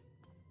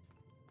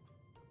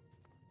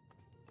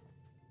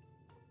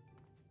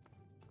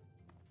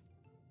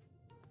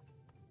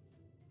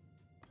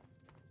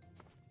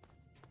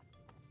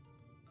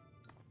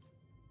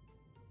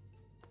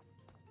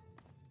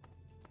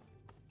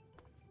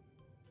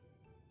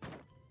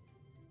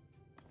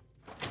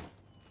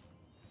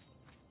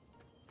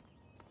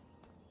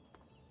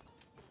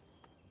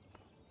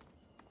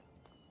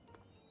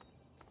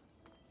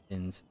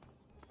And,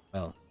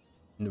 well,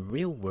 in the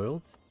real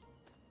world,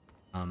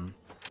 well,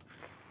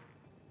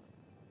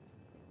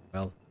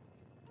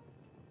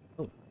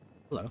 oh,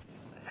 hello.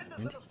 The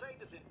Henderson estate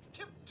is in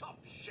tip-top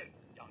shape,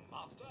 young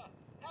master.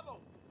 Have a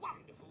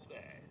wonderful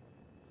day.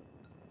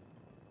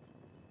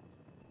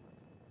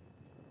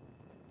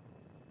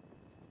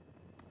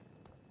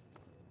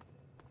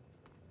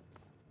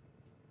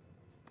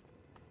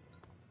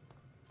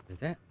 Is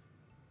that?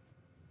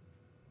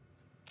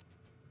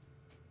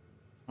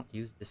 I'll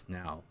use this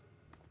now.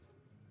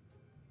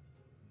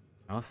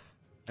 Off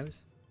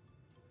house.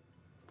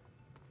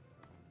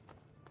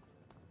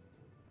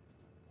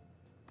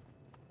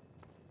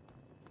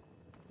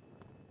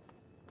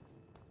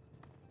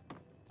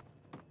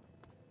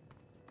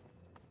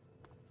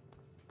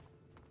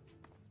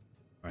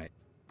 Right.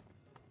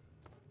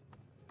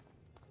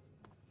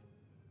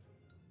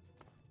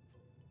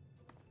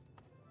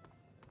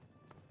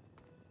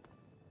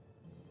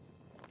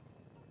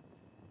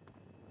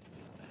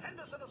 The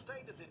Henderson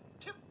estate is in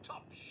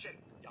tip-top shape,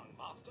 young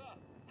master.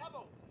 Have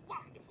a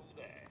wonderful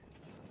day.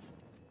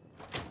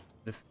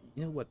 If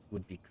you know what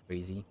would be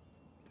crazy?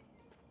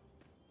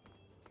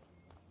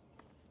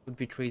 Would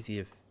be crazy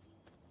if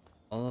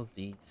all of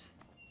these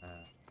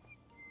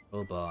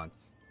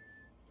robots,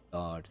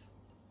 guards,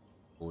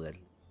 all that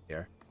live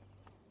here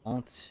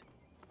aren't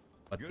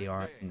what they Good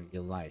are day. in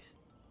real life.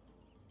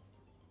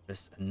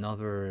 Just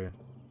another.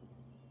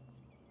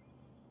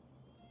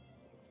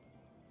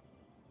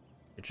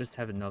 They just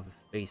have another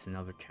face,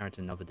 another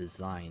character, another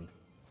design.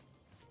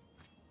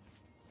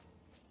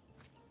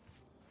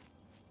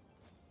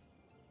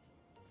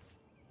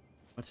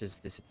 What is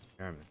this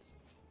experiment?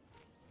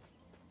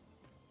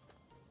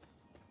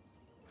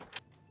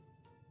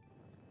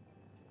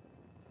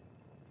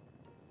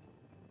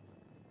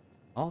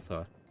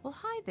 Arthur, Well,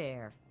 hi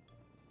there.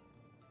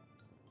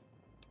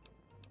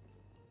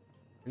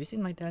 have you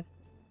seen my dad?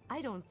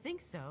 I don't think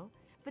so,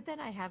 but then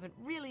I haven't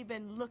really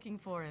been looking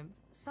for him.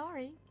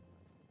 Sorry.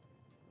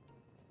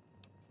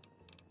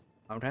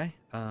 Okay,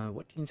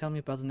 what can you tell me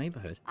about the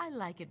neighborhood? I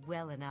like it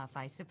well enough,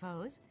 I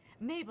suppose.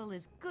 Mabel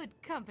is good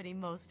company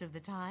most of the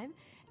time,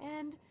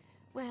 and,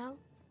 well,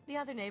 the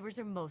other neighbors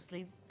are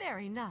mostly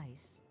very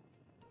nice.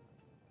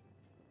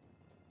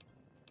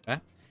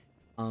 Okay.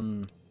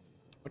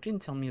 What can you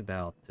tell me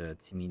about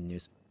Timmy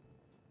News?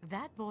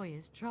 That boy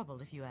is trouble,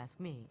 if you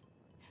ask me.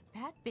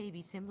 Pat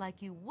babies him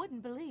like you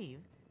wouldn't believe.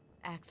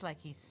 Acts like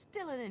he's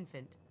still an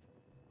infant.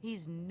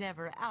 He's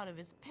never out of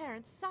his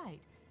parents'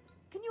 sight.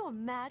 Can you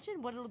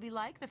imagine what it'll be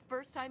like the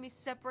first time he's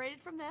separated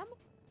from them?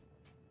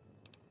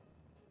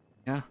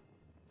 Yeah,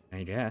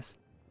 I guess.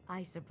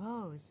 I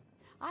suppose.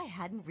 I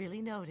hadn't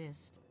really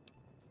noticed.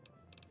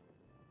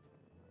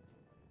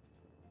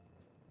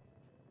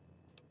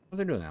 What's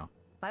it doing now?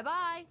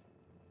 Bye-bye.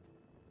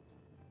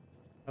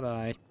 Bye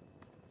bye.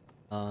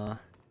 All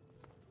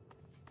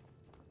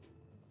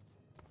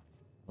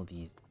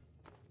these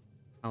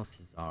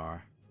houses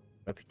are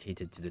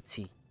replicated to the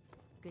T.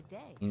 Good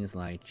day. Seems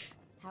like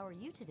How are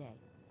you today?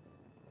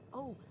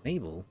 Oh,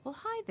 Mabel. well,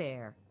 hi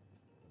there.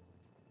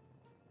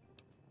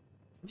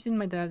 Have you seen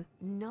my dad?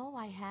 No,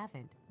 I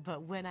haven't.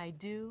 But when I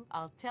do,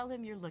 I'll tell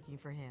him you're looking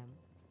for him.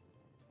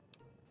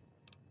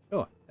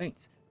 Sure,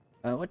 thanks.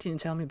 What can you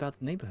tell me about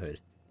the neighborhood?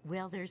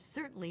 Well, there's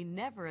certainly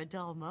never a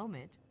dull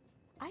moment.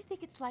 I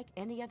think it's like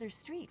any other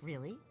street,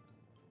 really.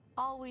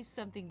 Always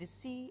something to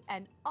see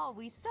and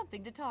always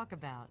something to talk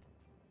about.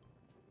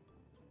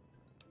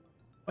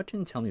 What can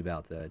you tell me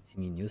about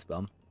Timmy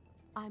Newsbum?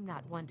 I'm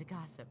not one to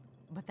gossip,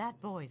 but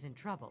that boy's in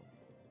trouble,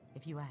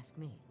 if you ask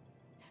me.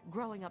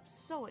 Growing up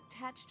so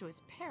attached to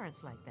his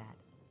parents like that.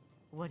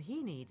 What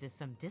he needs is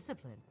some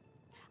discipline.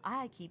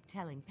 I keep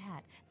telling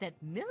Pat that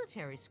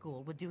military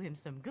school would do him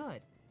some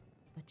good,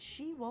 but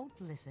she won't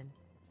listen.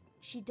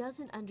 She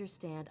doesn't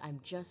understand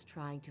I'm just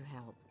trying to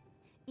help.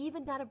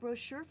 Even got a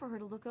brochure for her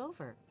to look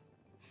over.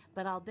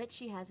 But I'll bet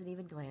she hasn't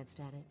even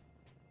glanced at it.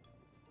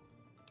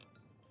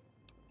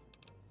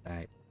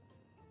 Right.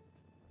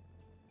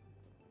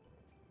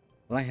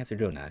 Well, I have to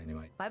go now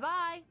anyway.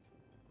 Bye-bye!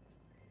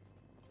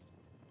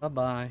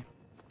 Bye-bye.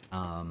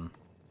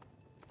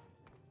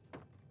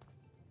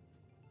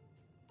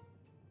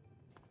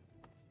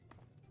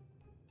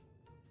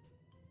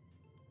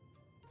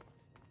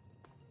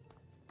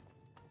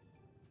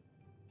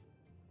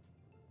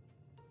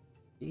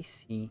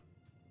 DC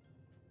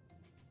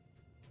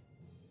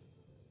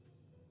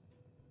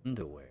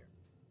underwear.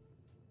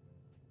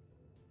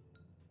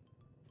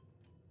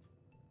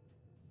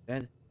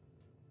 Dad,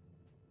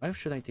 why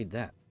should I take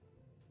that?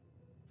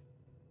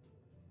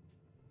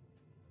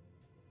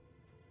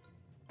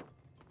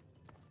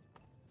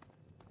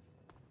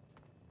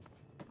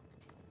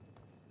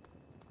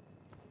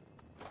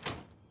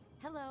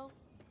 Hello.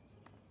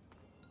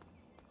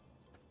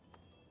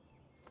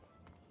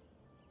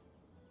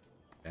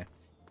 Okay.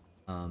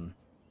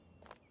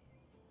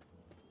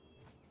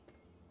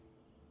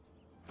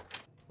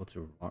 What's a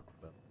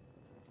Rockwell?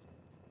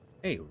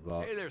 Hey,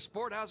 Hey there,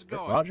 sport. How's it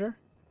going? Roger?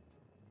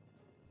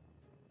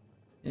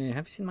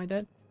 Have you seen my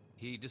dad?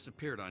 He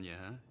disappeared on you,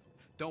 huh?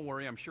 Don't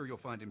worry, I'm sure you'll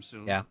find him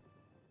soon. Yeah.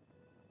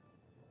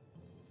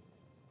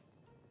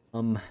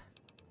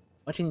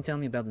 What can you tell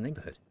me about the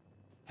neighborhood?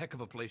 Heck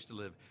of a place to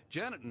live.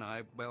 Janet and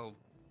I, well,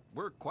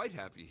 we're quite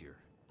happy here.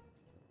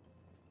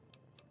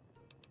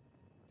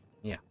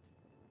 Yeah.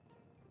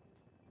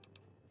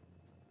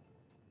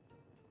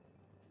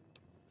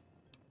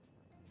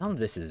 None of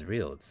this is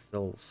real. It's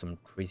all some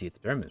crazy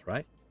experiment,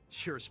 right?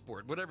 Sure,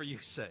 sport. Whatever you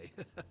say.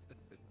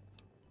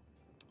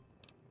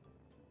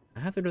 I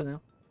have to go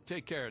now.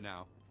 Take care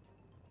now.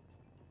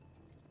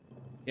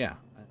 Yeah,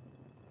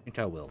 I think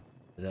I will.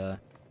 But, I'm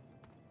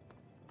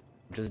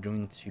just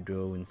going to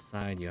go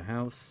inside your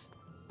house,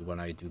 do what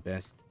I do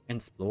best, and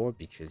explore,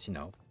 because, you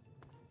know,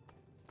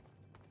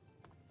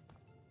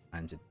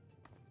 I'm just...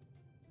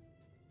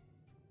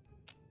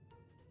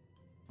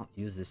 Can't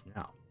use this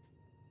now.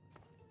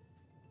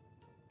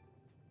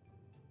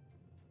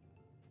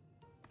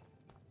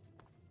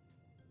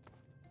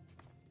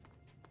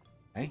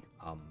 Okay,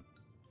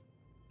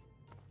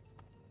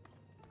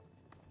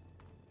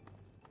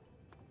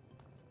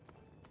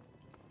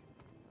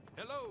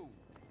 Hello.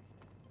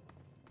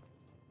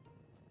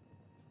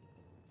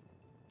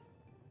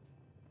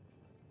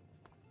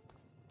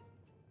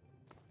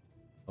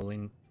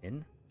 Pulling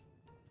in.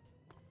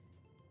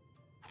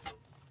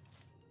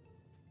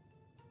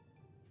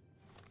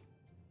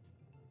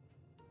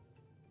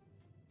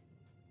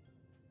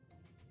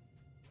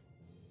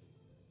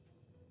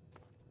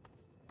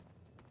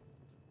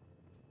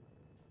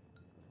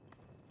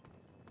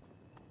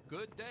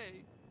 Good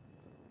day.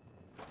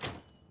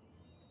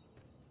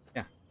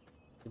 Yeah,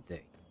 good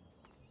day.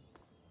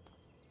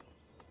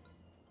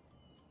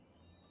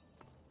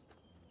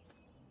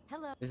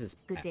 Hello. This is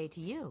Good bad. day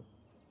to you.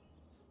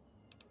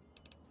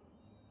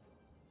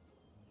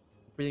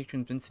 Pretty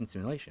convincing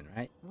simulation,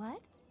 right?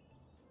 What?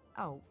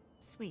 Oh,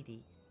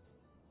 sweetie.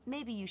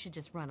 Maybe you should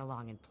just run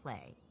along and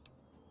play.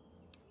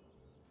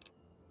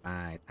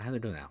 Right, I have to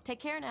go now.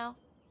 Take care now.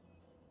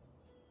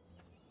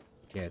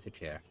 Take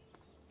care.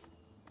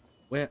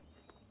 Where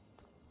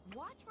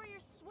Watch where you're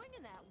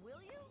swinging at,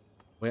 will you?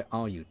 Where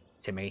are you,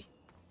 Timmy?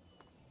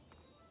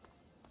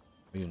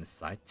 Are you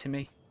inside,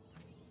 Timmy?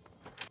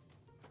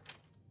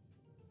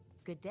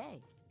 Good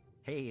day.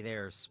 Hey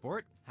there,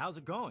 sport. How's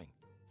it going?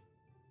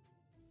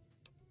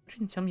 What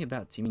can you tell me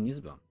about Timmy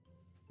Newsbaum?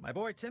 My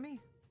boy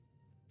Timmy?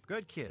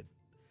 Good kid.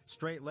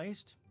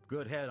 Straight-laced,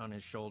 good head on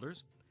his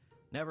shoulders.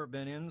 Never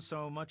been in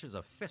so much as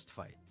a fist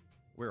fight.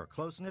 We're a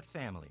close-knit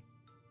family.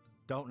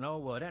 Don't know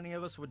what any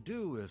of us would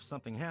do if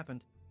something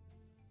happened.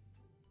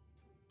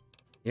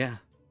 Yeah.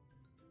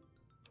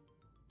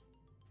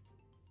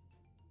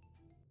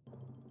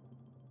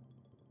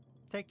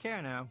 Take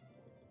care now.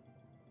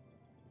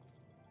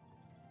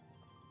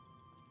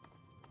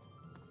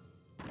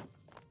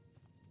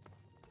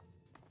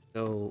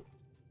 So,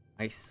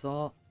 I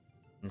saw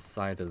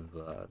inside of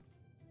the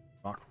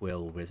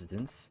Rockwell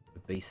residence, the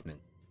basement.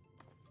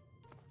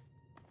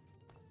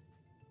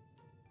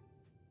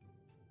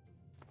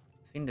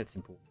 I think that's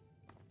important.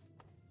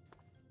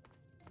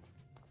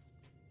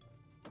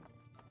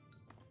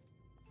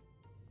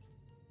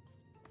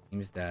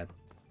 Seems that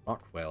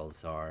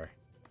Rockwells are,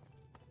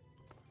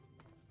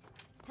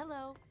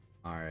 Hello.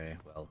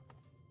 well,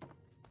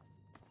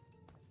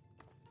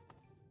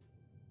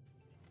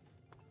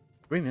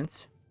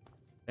 agreements.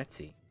 Let's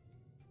see.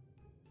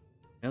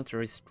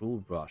 Military school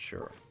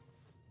brochure.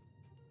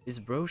 This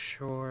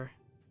brochure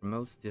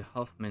promotes the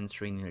Hoffman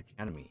Training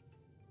Academy.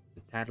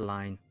 The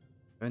tagline,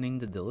 turning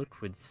the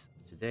delinquents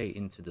of today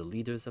into the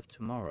leaders of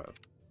tomorrow.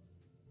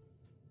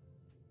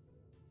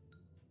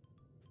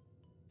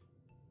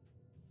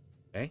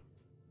 Okay,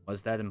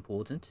 was that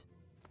important,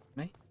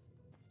 mate?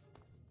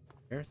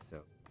 Here,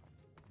 so.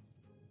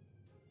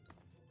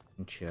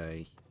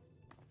 Okay.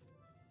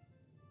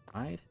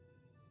 Right.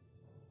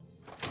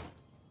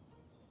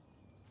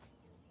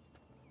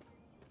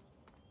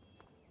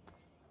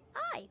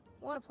 Hi,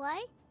 wanna play?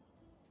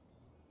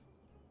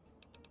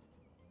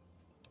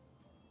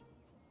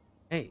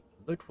 Hey,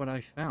 look what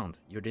I found.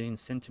 You're getting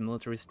sent to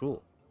military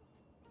school.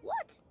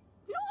 What?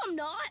 No, I'm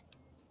not.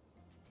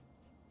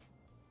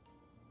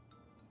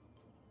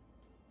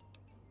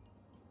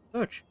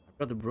 Look, I've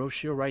got the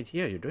brochure right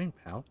here. You're doing,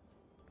 pal.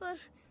 But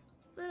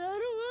I don't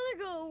want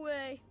to go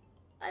away.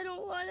 I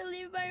don't want to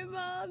leave my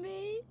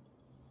mommy.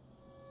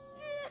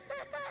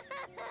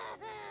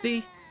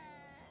 See?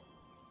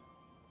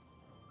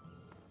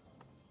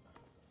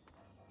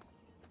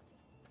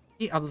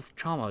 See, all this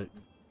trauma.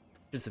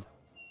 Just a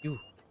you.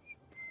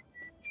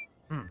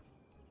 Yay,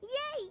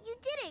 you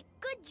did it.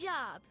 Good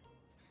job.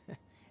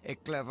 A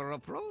clever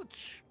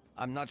approach.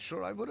 I'm not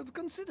sure I would have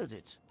considered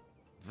it.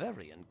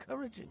 Very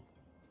encouraging.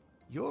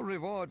 Your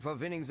reward for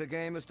winning the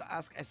game is to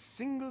ask a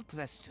single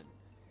question.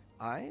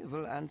 I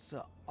will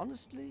answer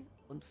honestly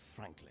and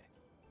frankly.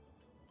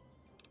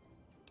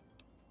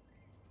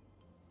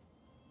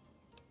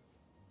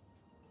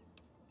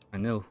 I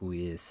know who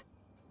he is.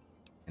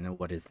 I know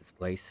what is this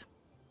place.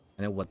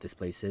 I know what this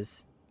place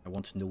is. I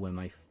want to know where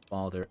my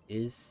father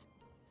is.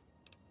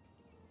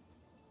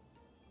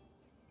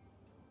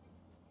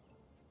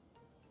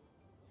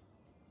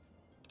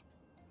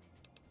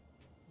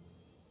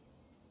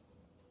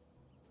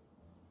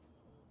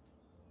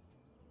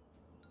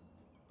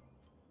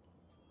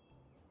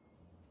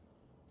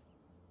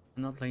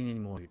 I'm not playing any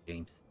more of your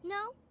games.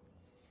 No?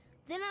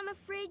 Then I'm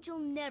afraid you'll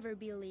never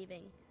be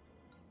leaving.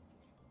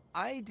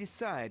 I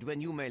decide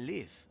when you may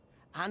leave,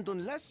 and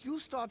unless you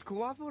start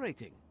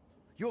cooperating,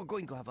 you're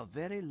going to have a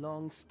very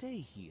long stay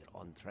here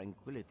on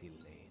Tranquility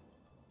Lane.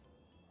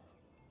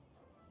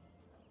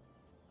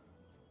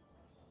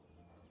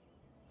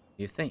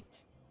 You think?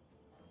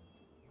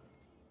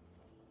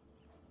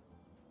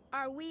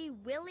 Are we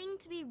willing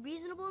to be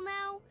reasonable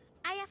now?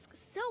 I ask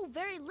so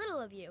very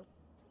little of you.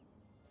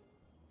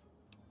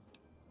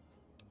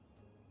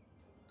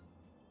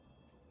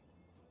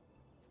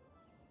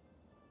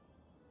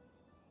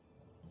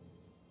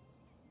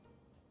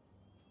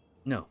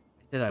 No,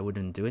 I said I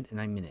wouldn't do it,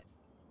 and I mean it.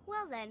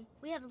 Well then,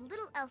 we have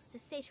little else to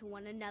say to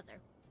one another.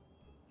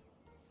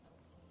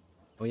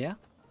 Oh yeah?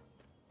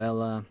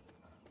 Well,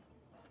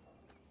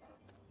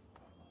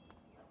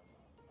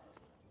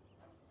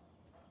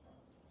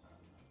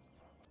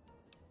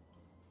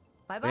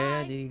 Bye-bye.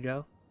 where did you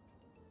go?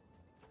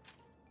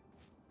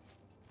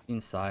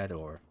 Inside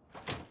or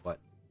what?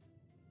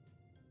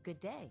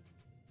 Good day.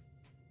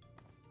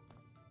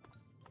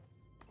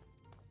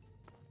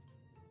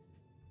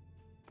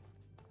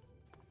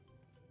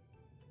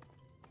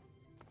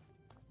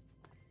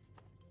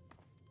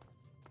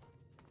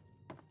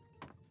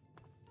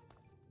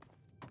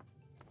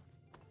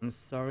 I'm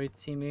sorry,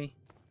 Timmy.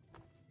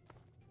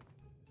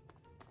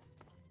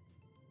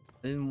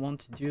 I didn't want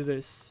to do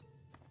this.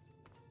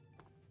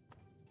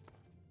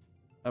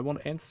 I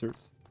want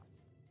answers.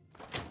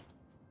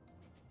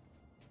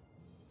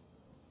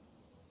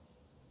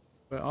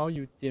 Where are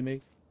you,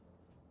 Timmy?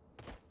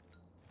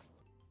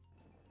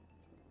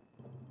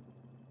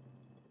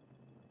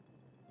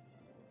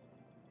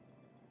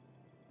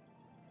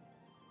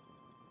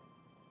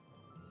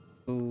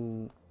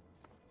 Oh,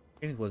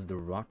 it was the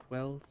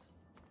Rockwells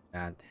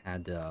that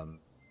had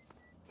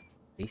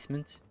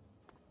basement.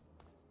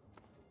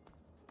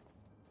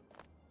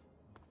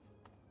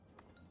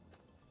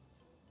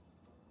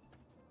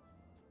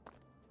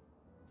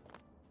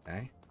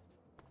 Okay.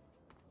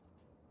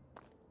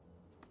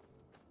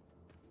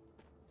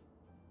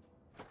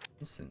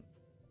 Listen.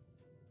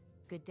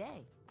 Good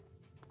day.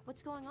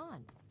 What's going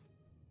on?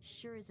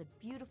 Sure is a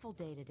beautiful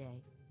day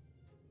today.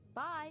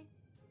 Bye.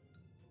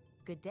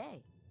 Good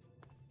day.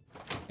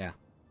 Yeah.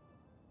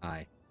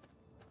 Hi.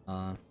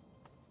 Where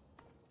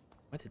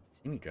did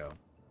Timmy go?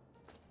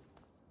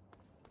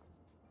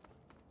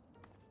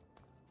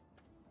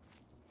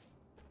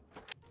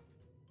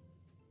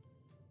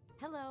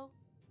 Hello.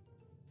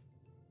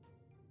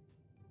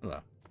 Hello.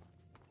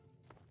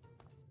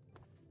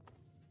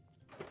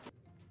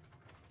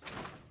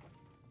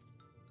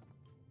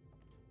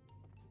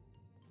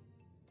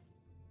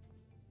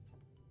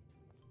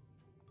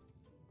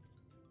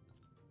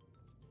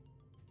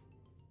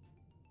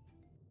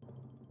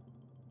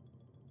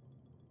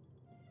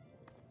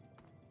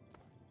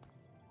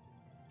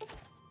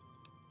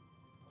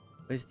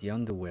 Where's the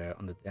underwear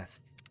on the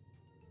desk?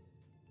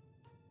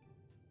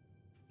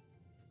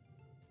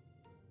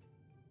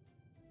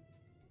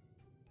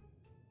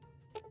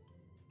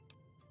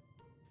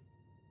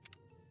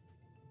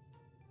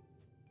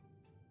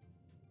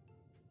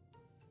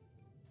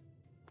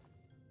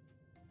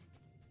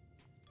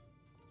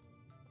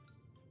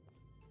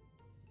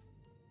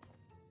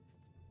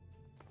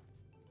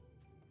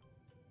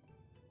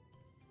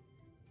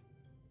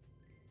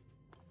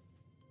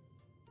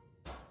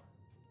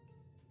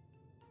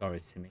 Sorry,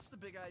 Timmy. What's the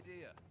big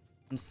idea?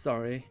 I'm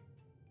sorry.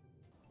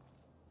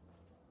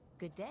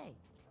 Good day.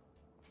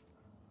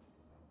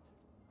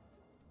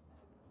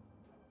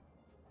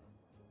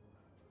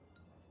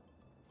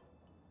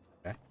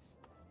 Okay.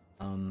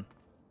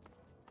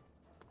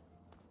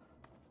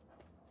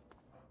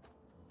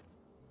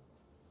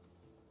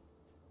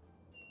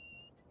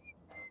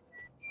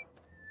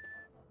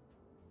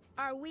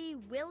 Are we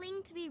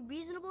willing to be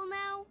reasonable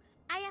now?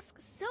 I ask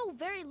so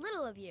very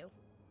little of you.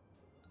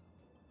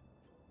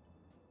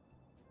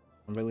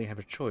 I don't really have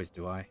a choice,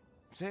 do I?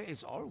 There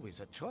is always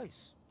a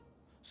choice.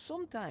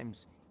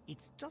 Sometimes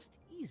it's just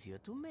easier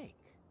to make.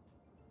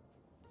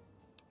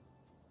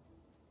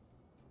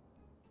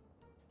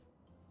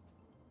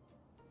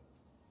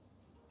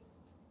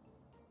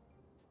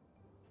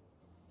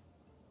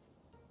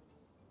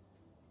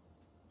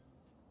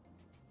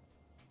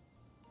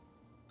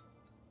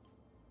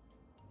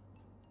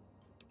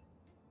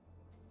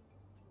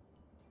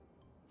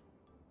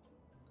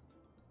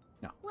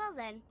 Well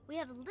then, we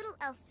have little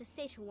else to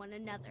say to one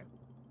another.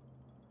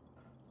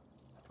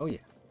 Oh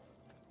yeah.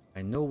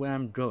 I know where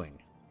I'm going.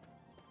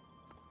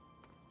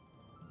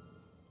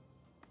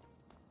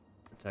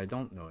 But I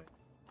don't know it.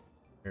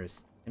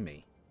 Where's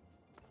Timmy?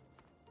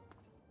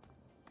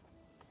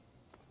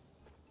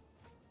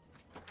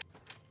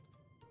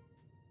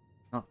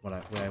 Not where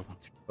I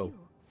want to go.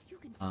 You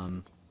can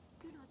Um,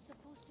 You're not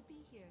supposed to be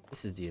here.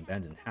 This is the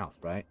abandoned house,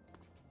 right?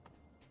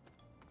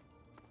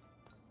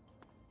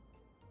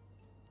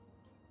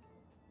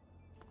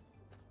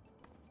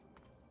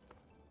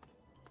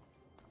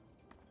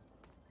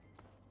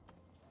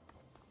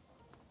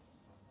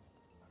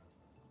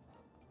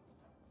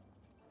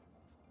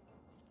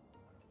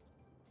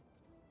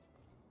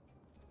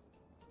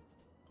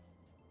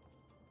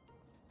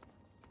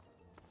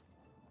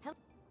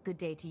 Good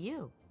day to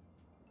you.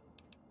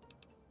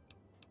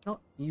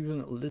 Not even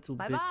a little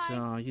bit,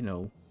 Bye-bye. you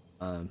know,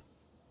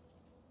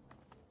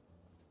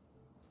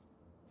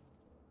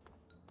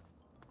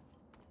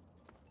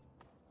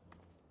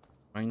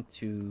 trying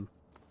to, you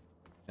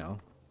know,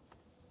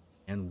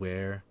 and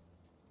where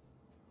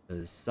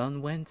the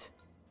sun went.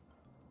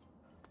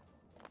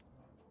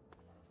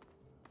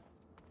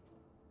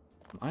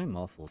 I'm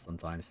awful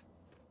sometimes.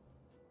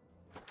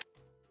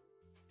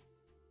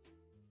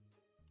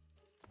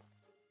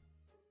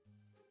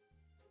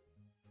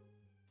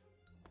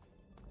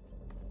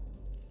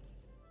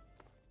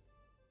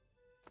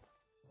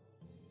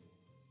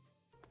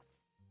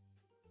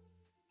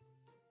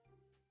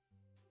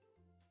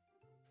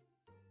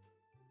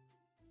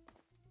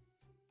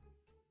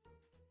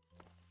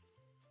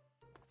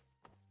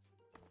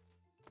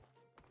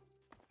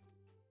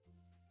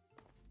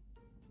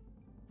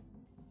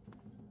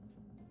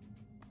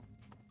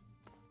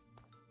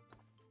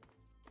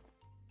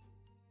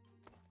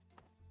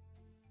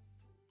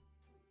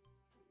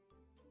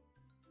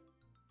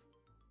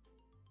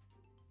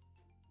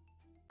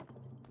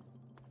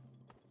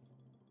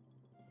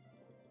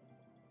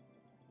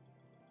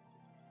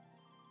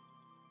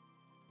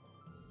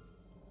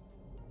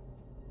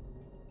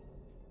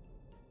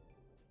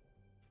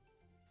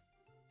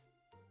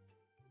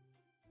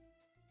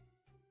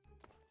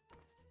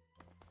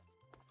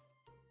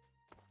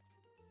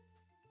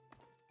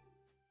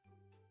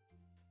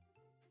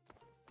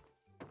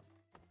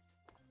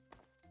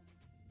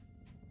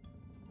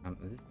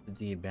 This is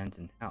the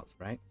abandoned house,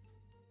 right?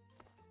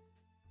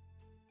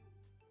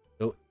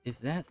 So if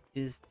that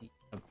is the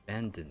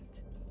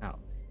abandoned house,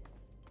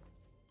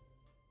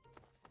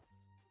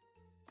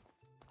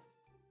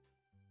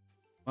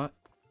 what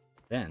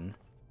then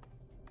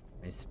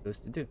am I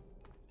supposed to do?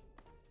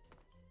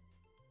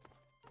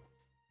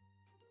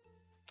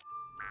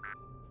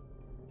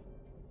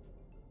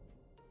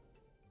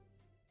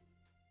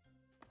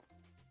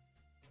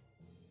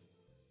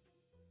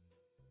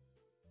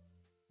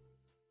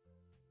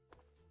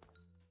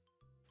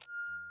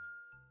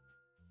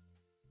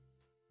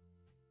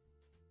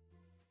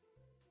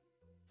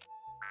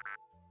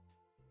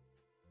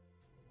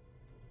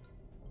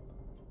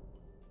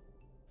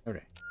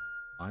 Okay,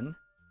 one.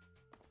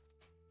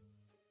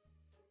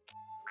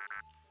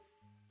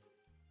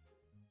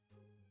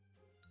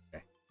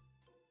 Okay.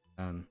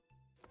 One.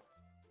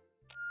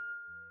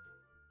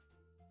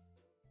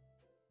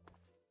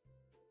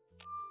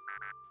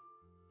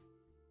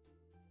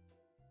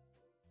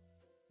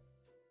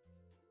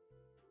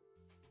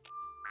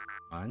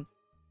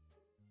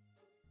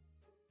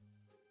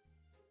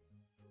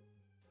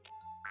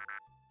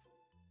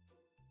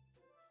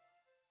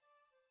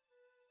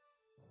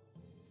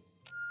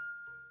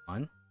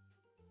 One.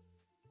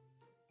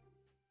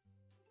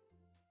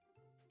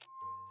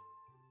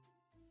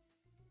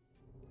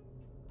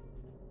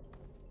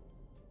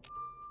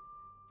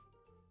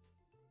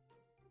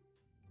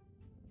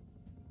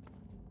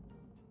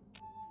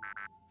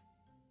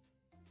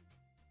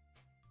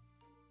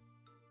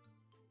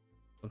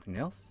 Something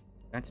else?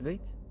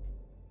 Activate?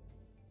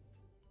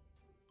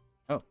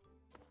 Oh,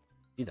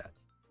 see that.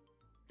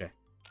 Okay.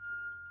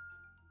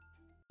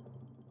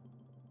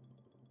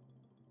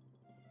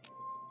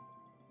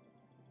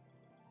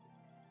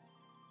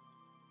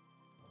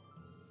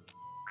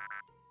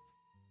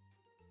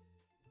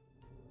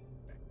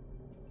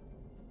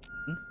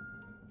 One,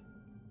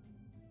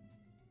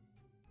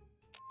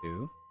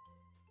 two,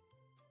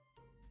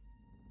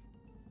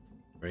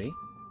 three,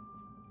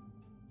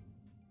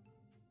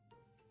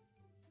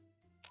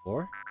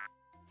 four.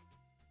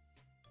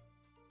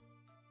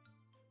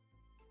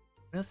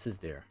 What else is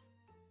there?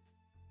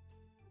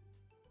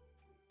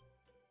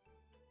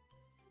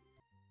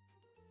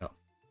 Oh,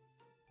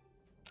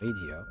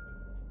 radio.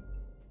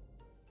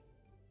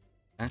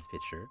 Last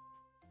picture.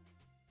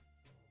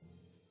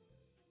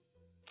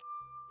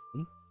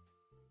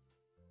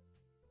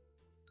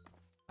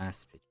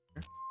 Last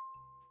picture.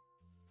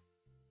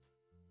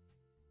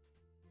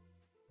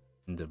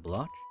 And the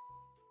block.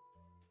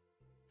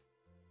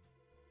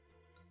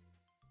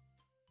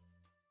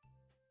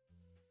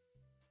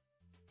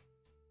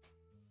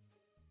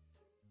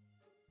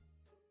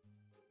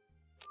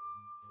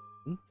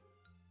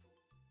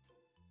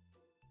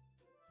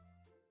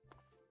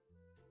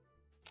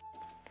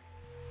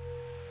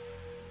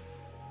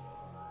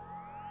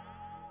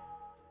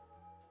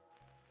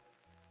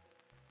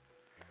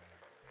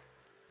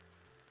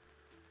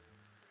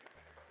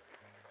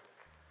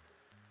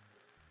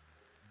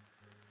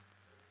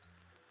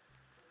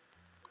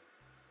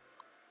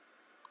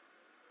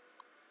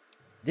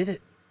 Did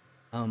it?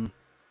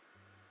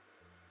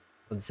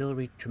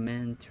 Auxiliary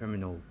Command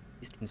Terminal.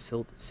 Please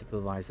consult the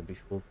supervisor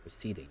before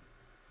proceeding.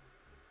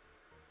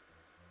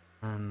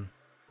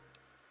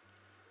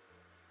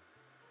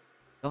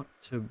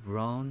 Dr.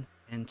 Braun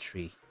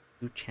entry,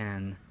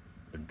 Tuchan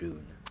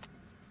Lagoon.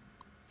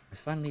 I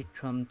finally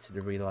come to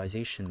the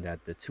realization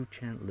that the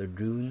Tuchan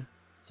Lagoon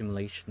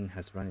simulation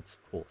has run its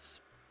course.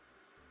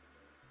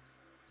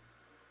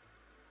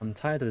 I'm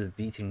tired of the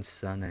beating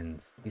sun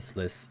and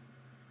ceaseless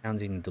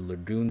pounding the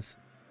lagoon's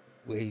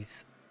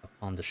waves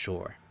upon the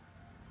shore.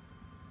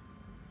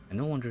 I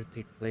no longer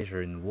take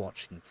pleasure in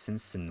watching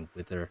Simpson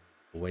wither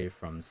away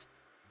from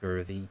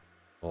scurvy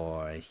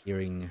or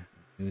hearing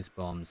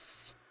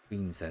Newsbomb's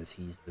screams as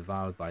he's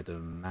devoured by the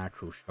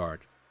macro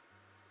shard.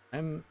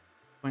 I'm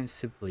quite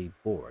simply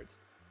bored.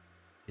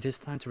 It is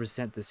time to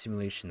reset the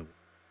simulation.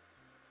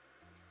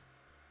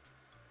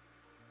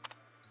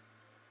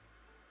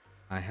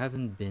 I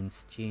haven't been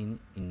skiing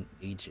in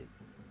ages.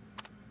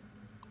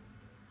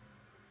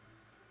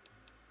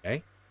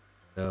 Okay,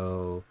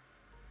 so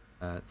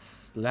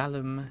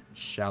Slalom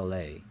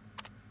Chalet.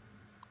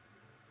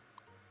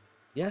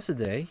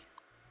 Yesterday,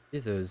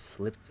 Withers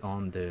slipped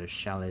on the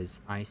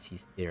chalet's icy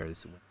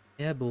stairs, went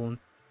airborne,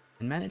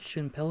 and managed to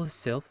impel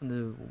herself on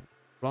the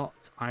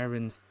wrought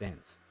iron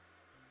fence.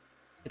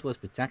 It was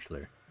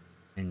spectacular,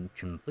 and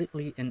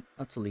completely and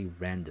utterly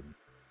random.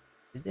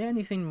 Is there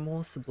anything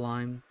more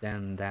sublime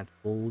than that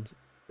bold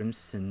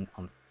crimson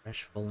on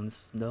fresh fallen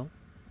snow?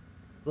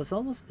 It was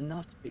almost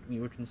enough to make me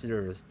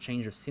reconsider a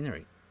change of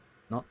scenery.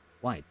 Not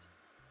quite.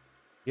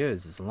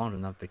 Yours is a long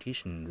enough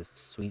vacation in the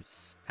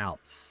sweet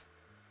Alps.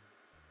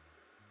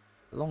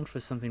 I longed for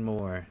something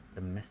more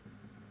domestic.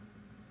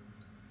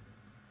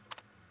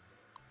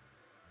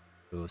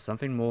 So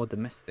something more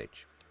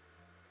domestic.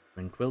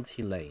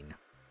 Tranquility Lane.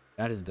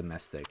 That is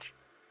domestic.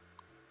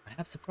 I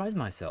have surprised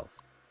myself.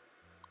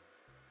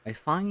 I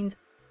find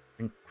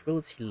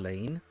Tranquility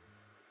Lane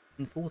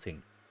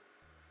comforting.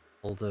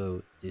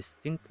 Although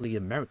distinctly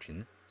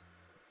American, it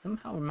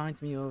somehow reminds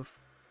me of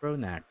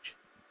Fronach,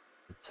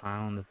 the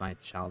town of my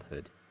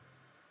childhood.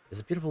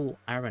 There's a beautiful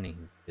irony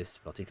in this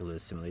particular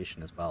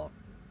simulation as well.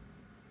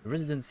 The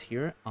residents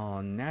here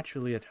are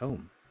naturally at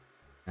home,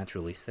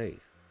 naturally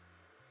safe.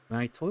 When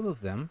I toy with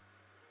them,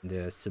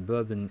 the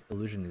suburban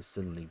illusion is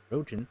suddenly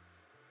broken.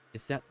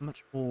 It's that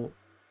much more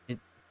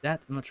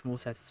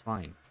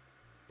satisfying.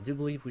 I do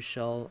believe we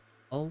shall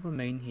all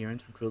remain here in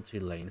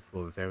Tranquility Lane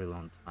for a very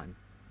long time.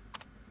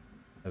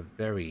 A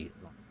very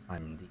long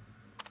time indeed.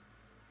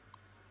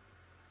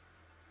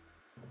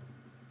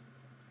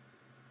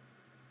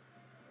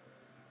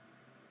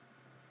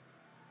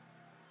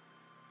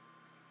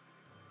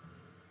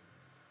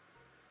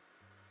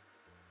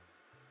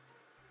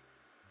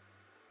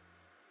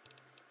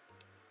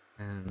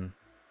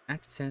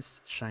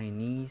 Access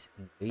Chinese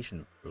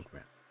Invasion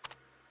Program.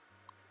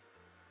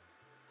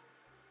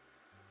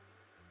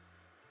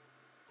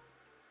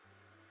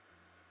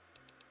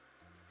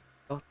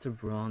 Dr.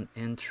 Braun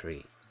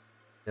entry.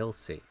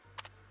 Failsafe.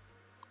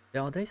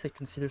 There are days I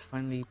consider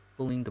finally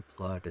pulling the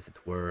plug, as it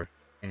were,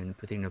 and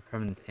putting a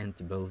permanent end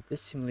to both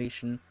this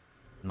simulation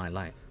and my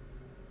life.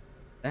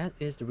 That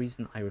is the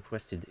reason I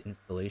requested the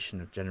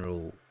installation of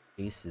General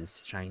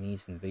Case's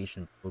Chinese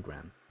Invasion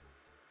Program.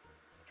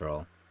 After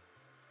all,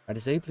 by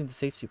disabling the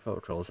safety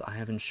protocols, I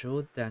have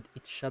ensured that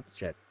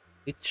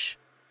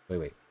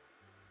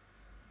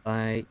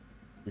By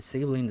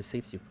disabling the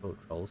safety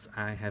protocols,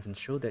 I have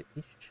ensured that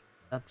each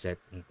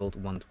subject in Vault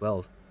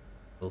 112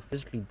 will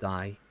physically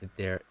die if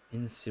their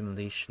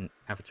in-simulation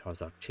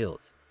avatars are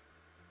killed.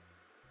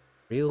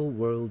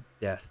 Real-world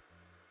death.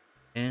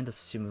 End of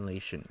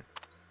simulation.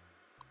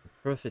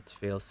 A perfect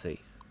failsafe.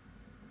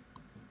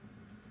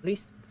 At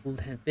least it would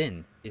have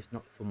been, if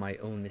not for my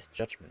own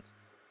misjudgment.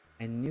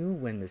 I knew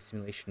when the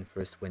simulation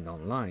first went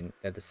online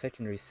that the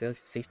secondary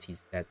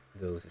safeties that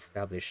those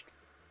established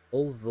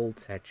all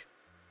Voltech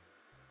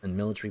and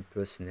military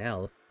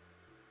personnel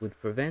would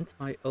prevent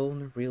my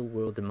own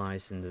real-world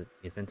demise in the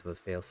event of a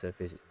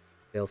failsafe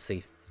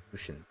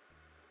execution. In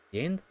the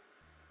end,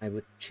 I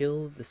would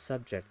kill the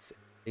subjects and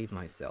save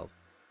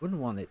myself.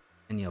 Wouldn't want it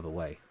any other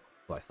way,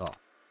 so I thought.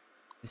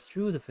 It's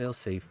true the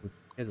failsafe would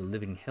scare the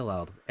living hell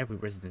out of every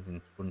resident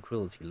in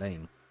Tranquility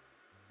Lane,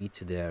 lead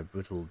to their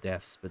brutal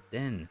deaths, but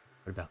then,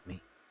 what about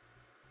me?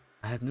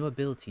 I have no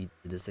ability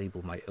to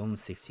disable my own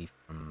safety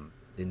from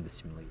within the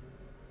simulator,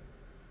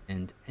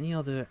 and any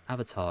other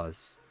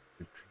avatars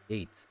we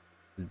create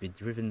will be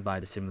driven by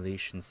the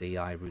simulation's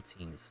AI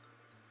routines,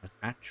 not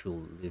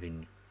actual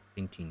living,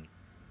 thinking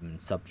human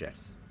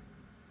subjects.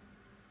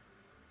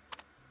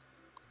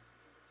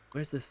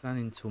 Where's the fun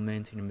in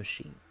tormenting a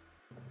machine?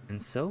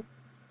 And so,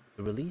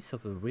 the release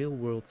of the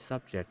real-world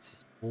subjects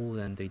is more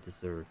than they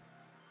deserve,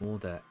 more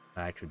than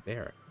I could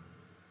bear.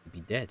 To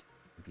be dead,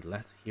 to be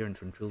left here in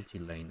Tranquility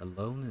Lane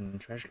alone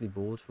and tragically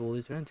bored for all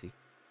eternity.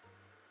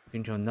 I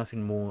think you're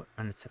nothing more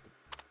unacceptable.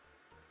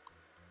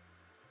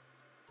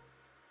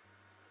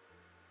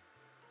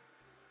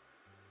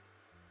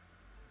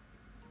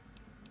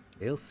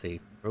 Failsafe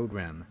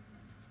program.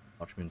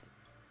 Document.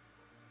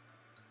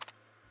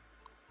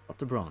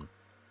 Dr. Braun,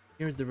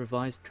 here is the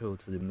revised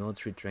code for the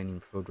military training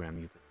program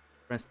you've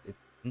expressed its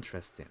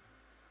interest in.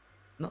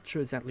 Not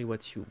sure exactly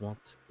what you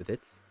want with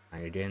it. I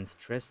again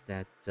stress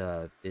that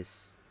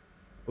this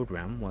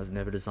program was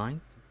never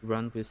designed to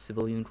run with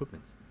civilian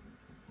equipment.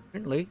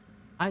 Currently,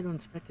 I don't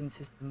expect any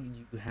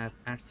system you have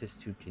access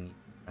to can even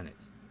run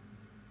it.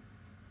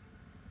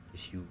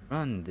 If you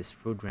run this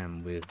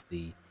program with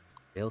the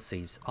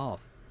Failsafes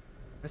off.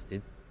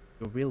 Requested,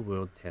 your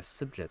real-world test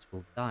subjects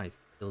will die if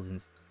killed in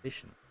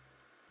suspicion.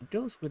 It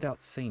goes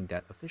without saying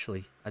that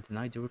officially I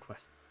denied your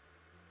request.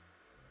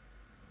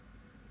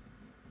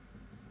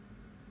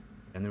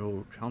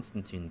 General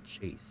Constantine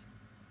Chase,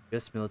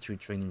 U.S. military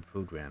training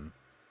program.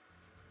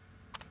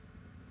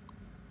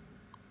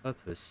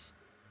 Purpose: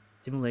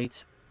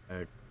 simulate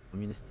a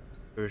communist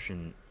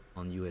version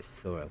on U.S.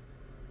 soil.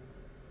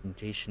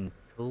 Implementation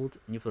code: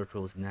 new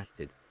protocols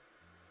enacted.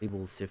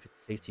 Label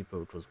safety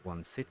protocols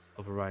 1.6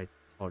 override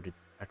target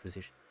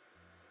acquisition.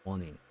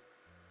 Warning: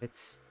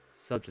 its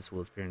subjects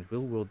will experience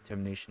real-world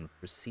determination.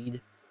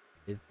 Proceed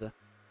with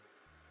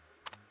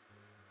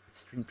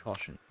extreme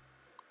caution.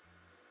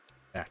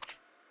 Back.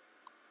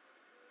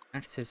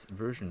 Access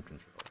version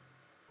control.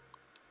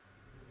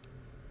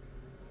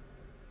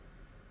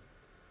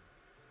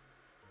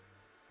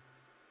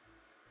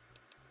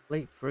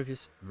 Play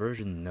previous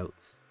version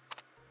notes.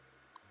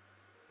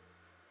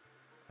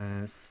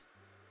 As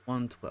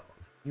 112.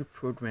 New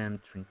program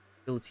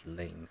Tranquility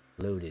lane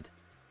loaded.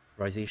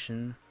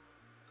 Authorization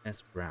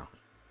S Brown.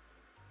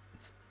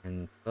 It's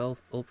 10.12.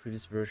 All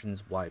previous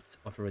versions wiped.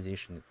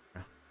 Authorization is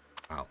Brown.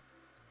 Wow.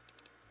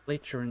 Play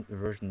current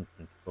version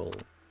control.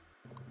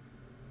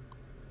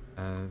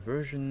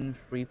 Version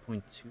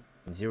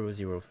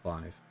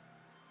 3.2.005.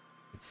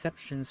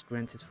 Exceptions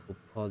granted for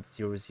pod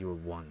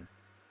 001.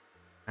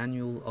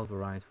 Annual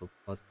override for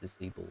pods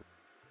disabled.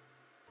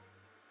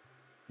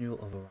 Annual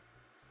override.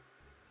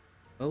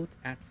 Mode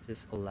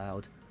access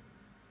allowed.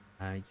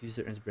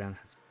 User S Brown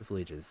has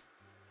privileges.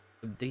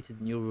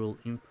 Updated neural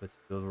inputs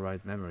to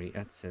override memory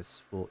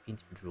access for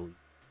individual.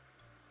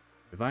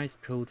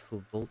 Revised code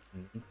for Vault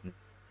maintenance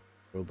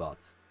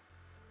robots.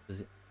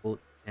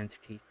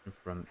 Authentication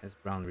from S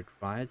Brown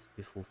required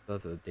before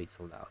further updates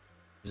allowed.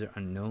 User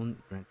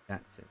unknown grant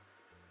access.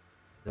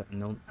 The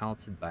unknown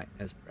altered by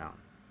S Brown.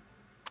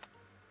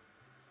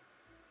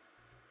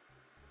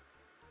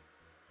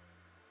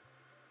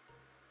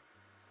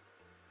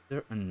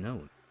 They're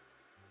unknown.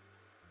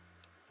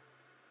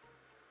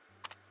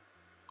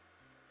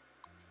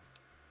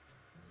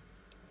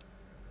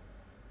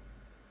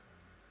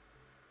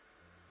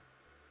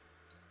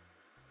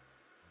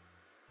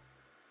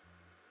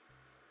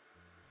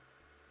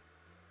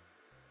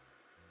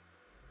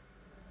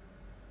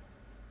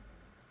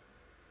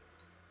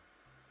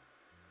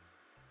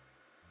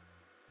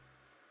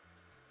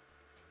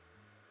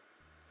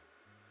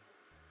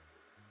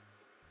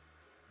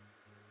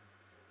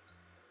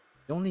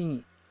 The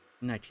only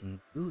thing I can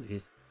do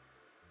is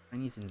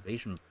Chinese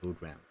invasion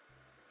program.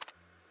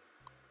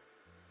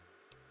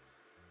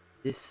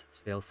 This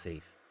is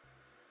failsafe.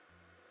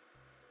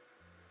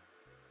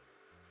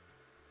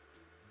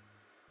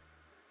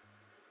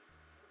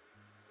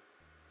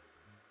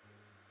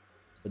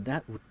 But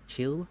that would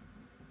kill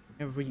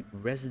every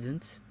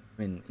resident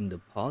in the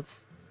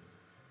pods,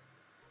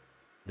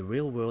 the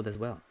real world as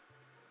well.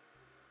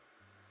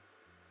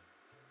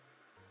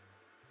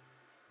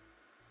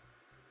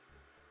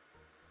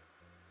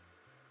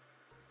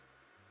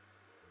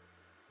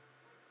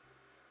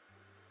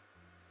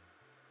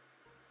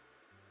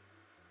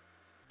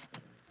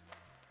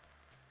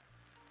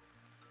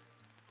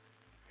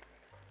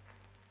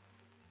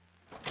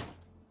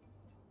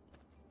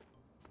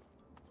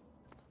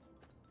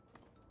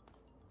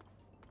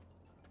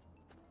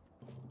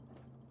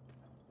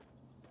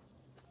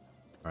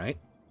 Right?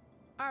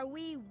 Are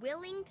we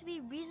willing to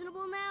be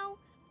reasonable now?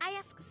 I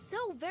ask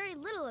so very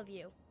little of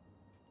you.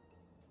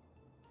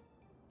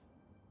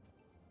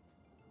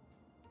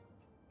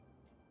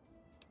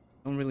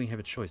 Don't really have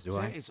a choice, do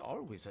I? There is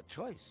always a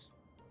choice.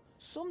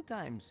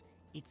 Sometimes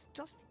it's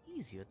just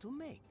easier to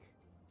make.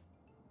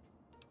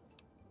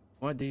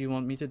 What do you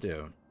want me to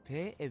do?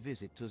 Pay a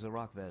visit to the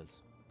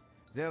Rockwells.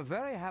 They're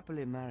very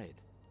happily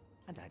married,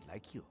 and I'd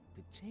like you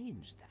to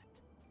change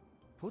that.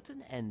 Put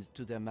an end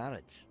to their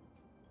marriage,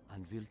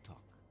 and we'll talk.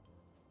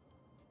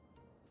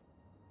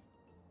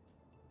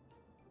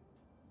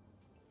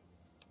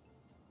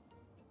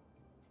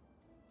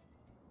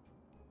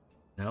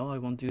 No, I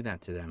won't do that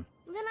to them.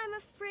 Then I'm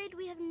afraid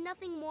we have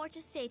nothing more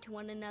to say to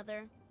one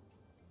another.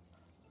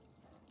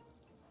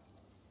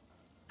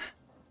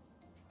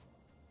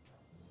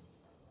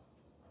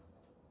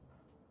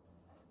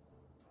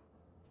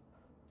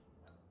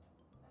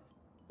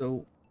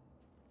 So,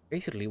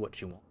 basically what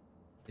you want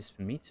is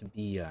for me to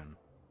be,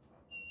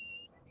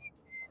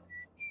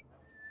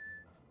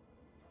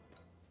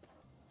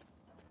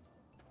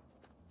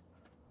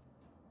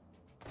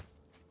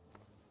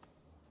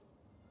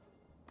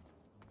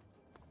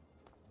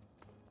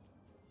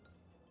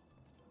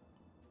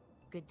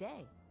 Good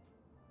day.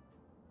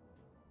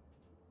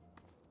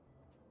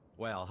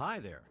 Well, hi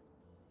there.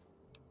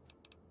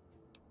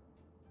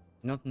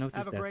 not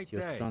notice Have a great that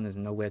your day. son is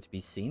nowhere to be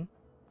seen?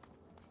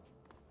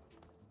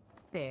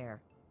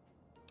 There.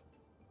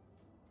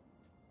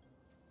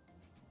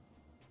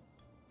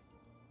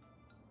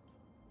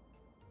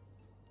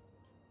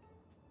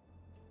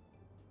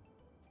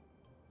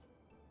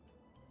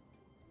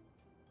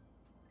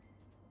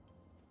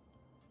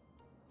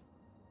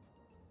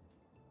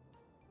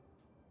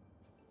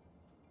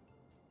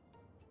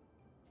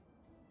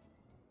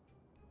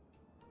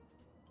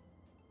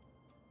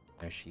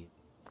 she.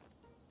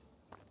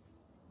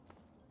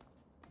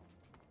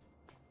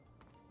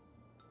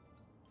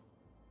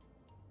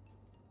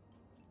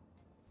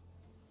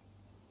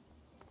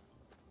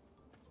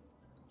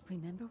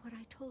 Remember what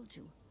I told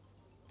you?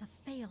 The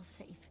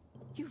failsafe.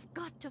 You've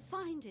got to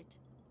find it.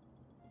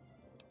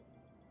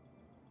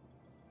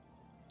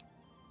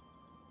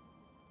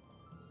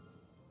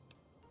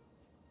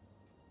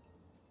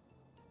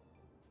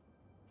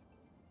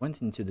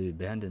 Went into the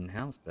abandoned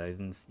house, but I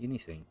didn't see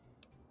anything.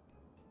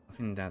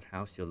 Nothing in that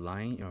house. You're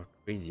lying, or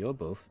crazy, or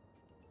both.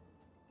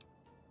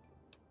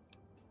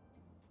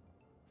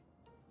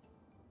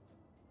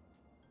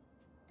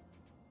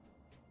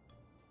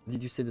 What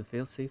did you say the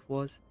failsafe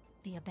was?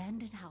 The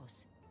abandoned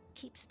house.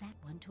 Keeps that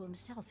one to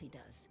himself, he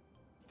does.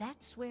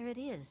 That's where it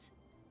is.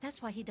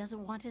 That's why he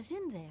doesn't want us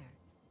in there.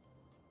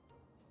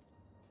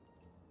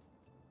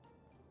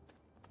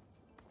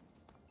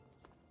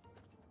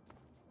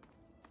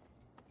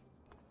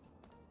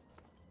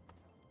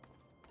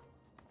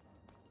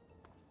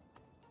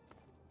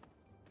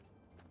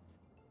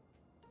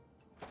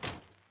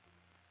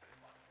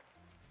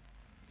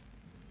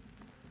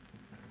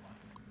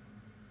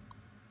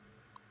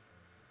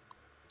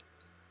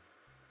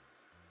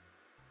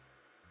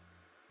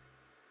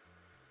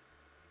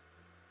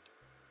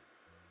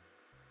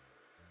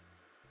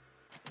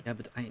 Yeah,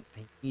 but I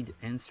need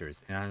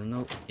answers, and I don't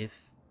know if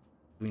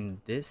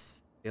doing this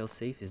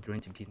failsafe is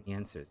going to give me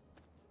answers.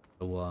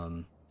 So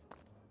I'm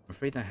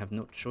afraid I have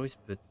no choice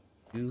but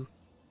to do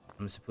what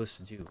I'm supposed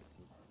to do.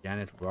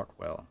 Janet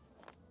Rockwell.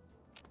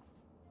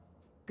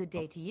 Good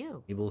day to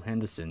you. Abel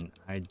Henderson,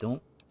 I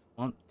don't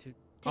want to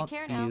talk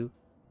care to now. you.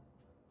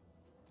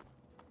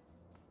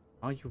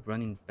 Are you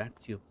running back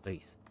to your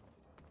place?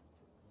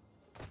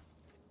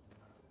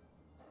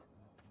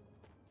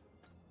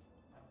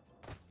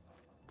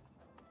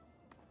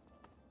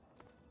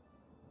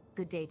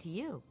 Good day to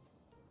you.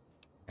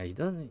 Yeah,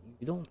 you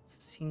don't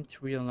seem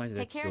to realize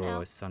Take that care your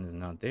now. son is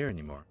not there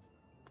anymore.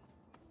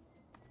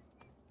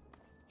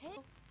 Hey.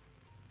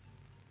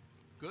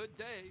 Good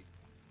day.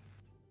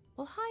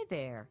 Well, hi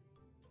there.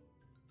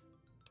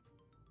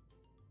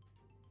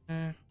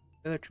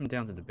 Better come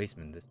down to the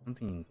basement. There's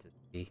something to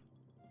see.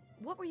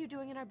 What were you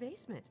doing in our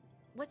basement?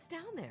 What's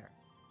down there?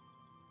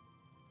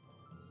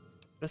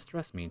 Just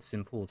trust me, it's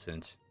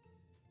important.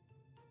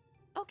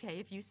 Okay,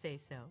 if you say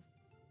so.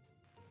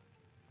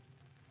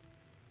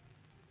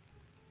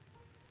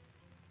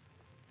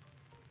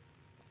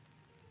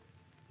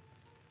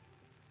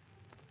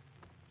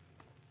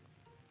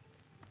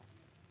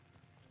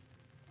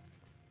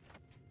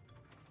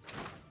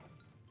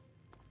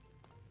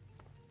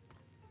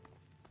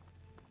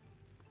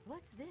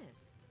 What's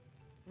this?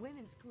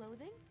 Women's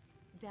clothing?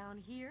 Down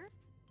here?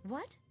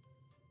 What?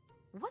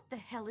 What the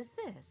hell is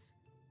this?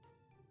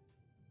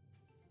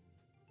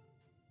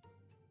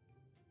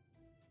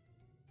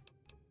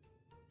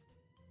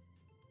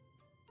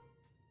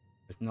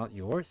 It's not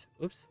yours?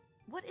 Oops.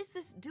 What is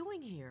this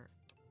doing here?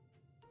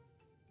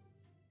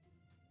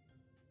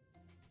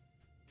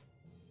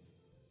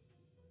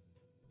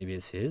 Maybe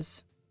it's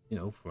his? You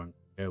know, from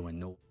there when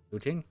no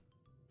looting?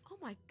 Oh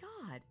my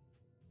god.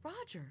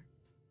 Roger.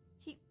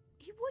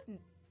 He wouldn't.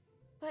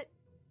 But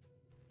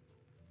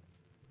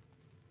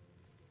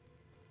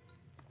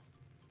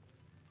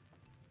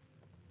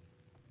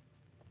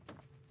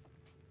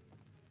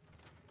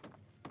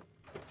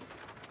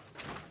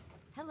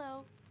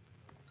hello.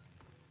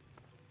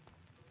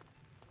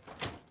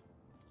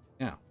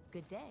 Yeah,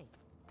 Good day.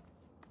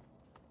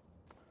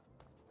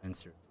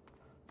 answer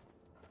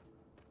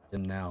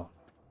them now.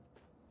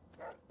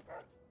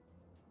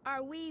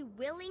 Are we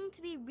willing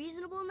to be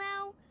reasonable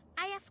now?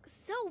 I ask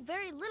so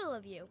very little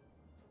of you.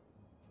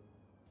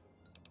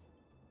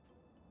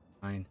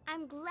 Fine.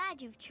 I'm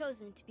glad you've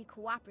chosen to be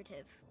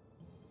cooperative.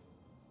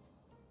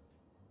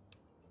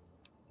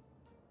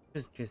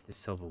 Just get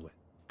this over with.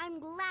 I'm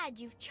glad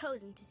you've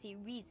chosen to see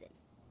reason.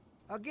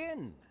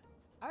 Again,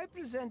 I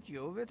present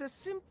you with a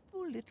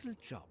simple little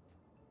job.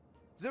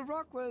 The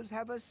Rockwells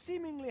have a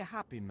seemingly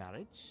happy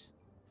marriage.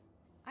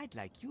 I'd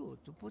like you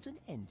to put an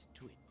end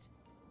to it.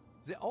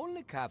 The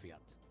only caveat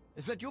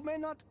is that you may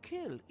not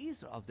kill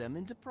either of them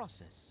in the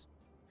process.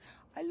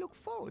 I look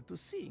forward to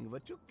seeing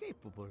what you're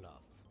capable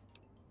of.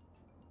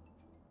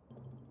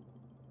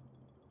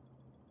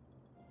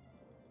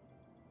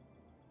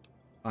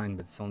 Fine,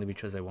 but it's only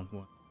because I want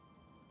more.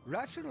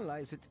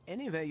 Rationalize it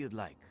any way you'd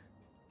like.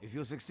 If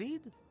you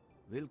succeed,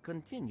 we'll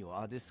continue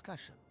our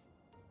discussion.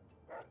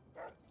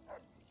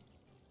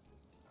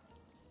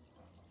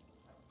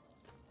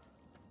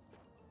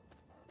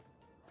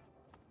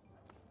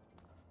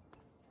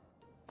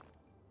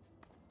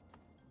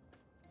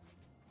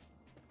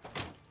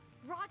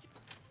 Roger.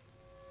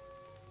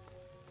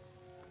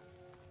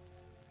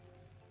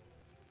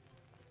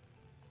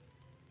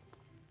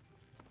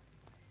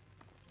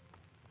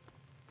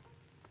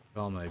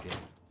 Drama again.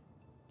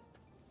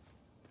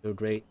 So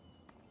great.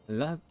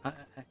 I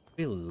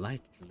really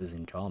like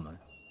losing drama.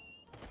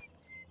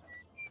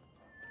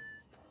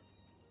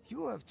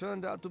 You have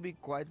turned out to be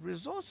quite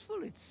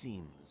resourceful, it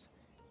seems.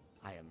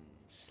 I am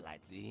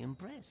slightly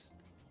impressed.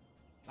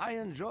 I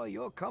enjoy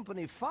your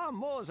company far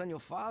more than your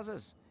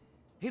father's.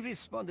 He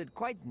responded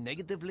quite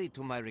negatively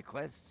to my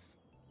requests.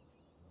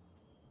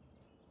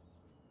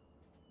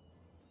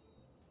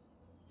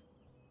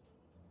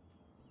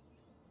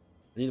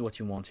 Did what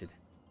you wanted.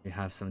 You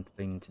have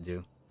something to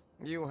do.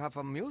 You have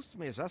amused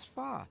me thus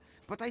far,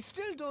 but I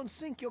still don't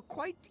think you're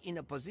quite in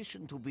a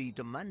position to be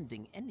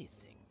demanding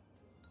anything.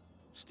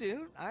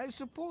 Still, I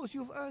suppose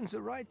you've earned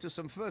the right to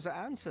some further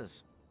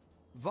answers.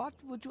 What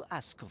would you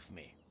ask of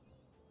me?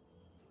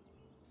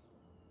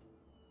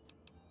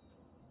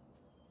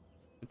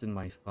 What did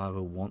my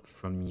father want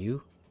from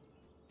you?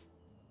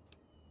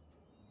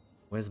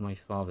 Where's my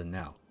father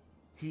now?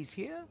 He's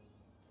here,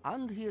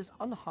 and he is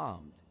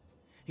unharmed.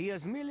 He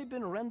has merely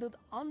been rendered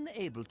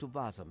unable to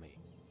bother me.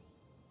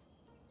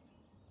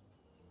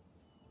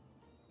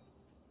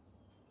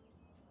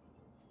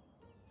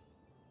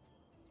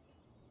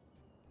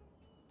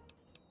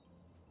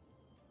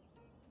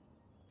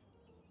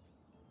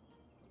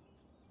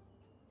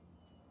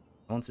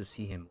 I want to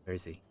see him. Where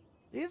is he?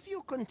 If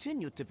you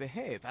continue to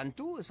behave and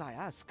do as I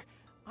ask,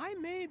 I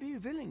may be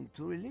willing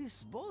to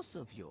release both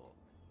of you.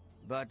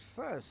 But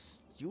first,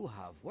 you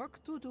have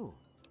work to do.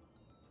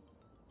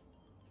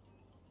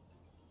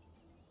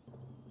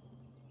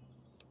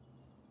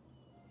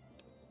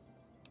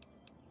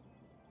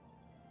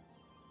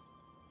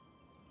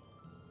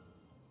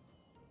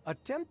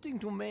 Attempting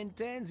to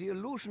maintain the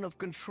illusion of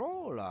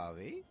control, are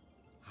we?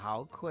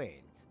 How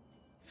quaint.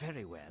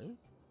 Very well.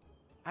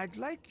 I'd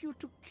like you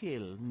to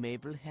kill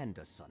Mabel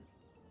Henderson.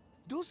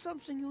 Do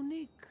something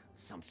unique,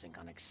 something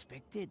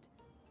unexpected.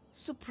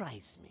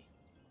 Surprise me.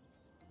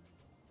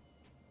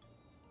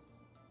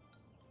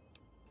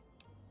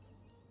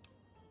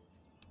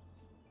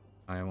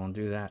 I won't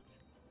do that.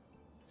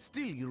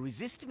 Still, you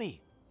resist me.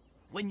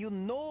 When you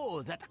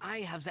know that I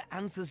have the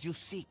answers you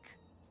seek.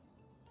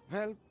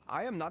 Well,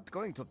 I am not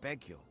going to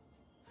beg you.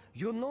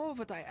 You know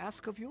what I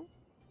ask of you,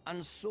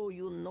 and so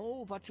you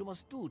know what you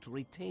must do to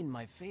retain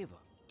my favor.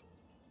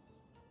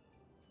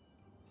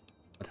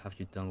 What have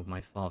you done with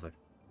my father?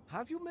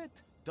 Have you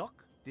met Doc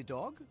the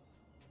dog?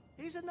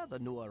 He's another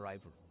new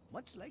arrival,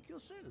 much like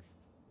yourself.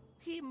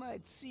 He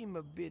might seem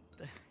a bit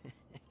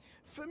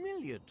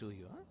familiar to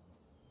you, huh?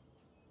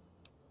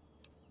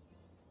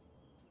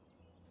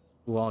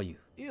 Who are you?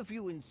 If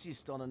you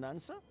insist on an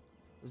answer,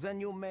 then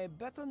you may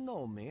better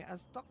know me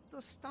as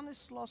Dr.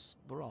 Stanislaus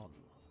Braun.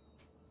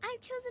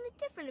 I've chosen a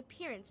different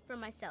appearance for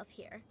myself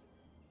here,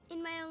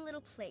 in my own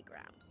little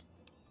playground.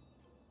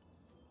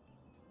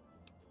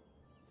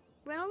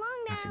 Run along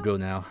now. I should go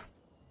now.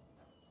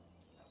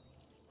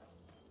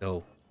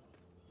 Go.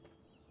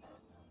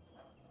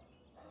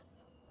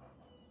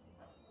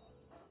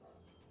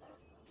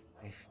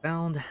 I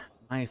found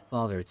my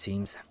father, it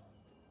seems.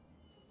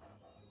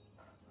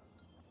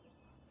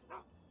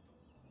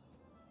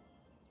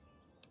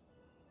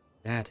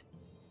 Dad, is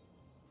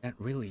that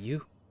really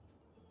you?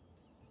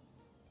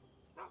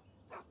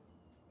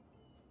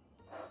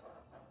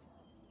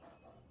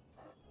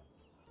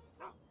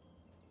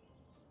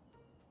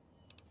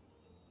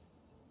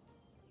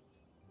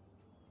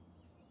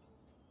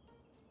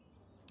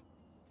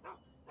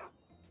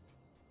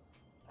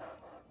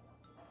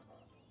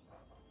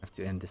 I have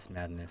to end this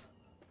madness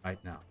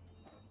right now.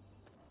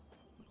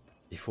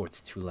 Before it's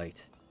too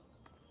late.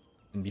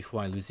 And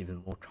before I lose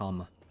even more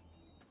trauma.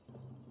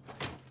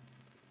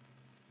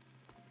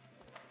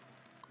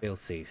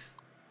 Failsafe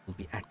will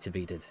be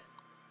activated.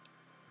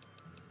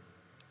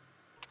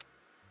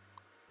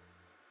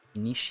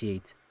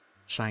 Initiate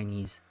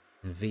Chinese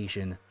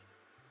invasion.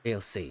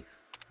 Failsafe.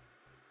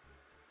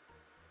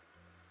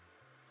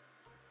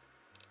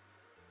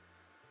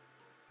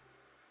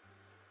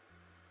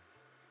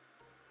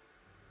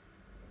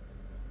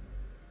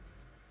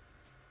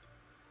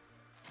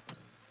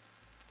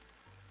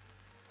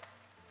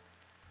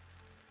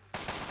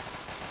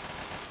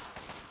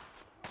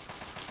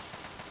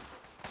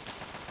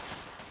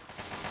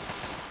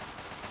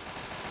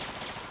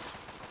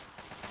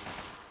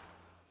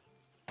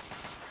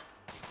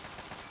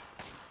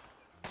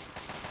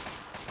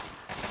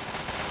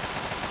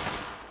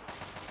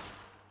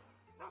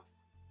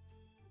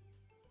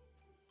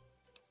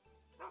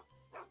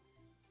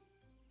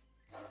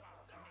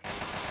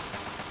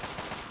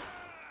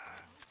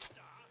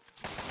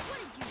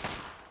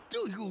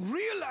 Do you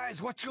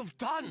realize what you've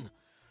done?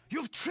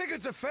 You've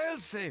triggered the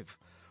failsafe,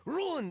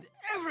 ruined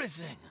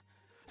everything.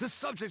 The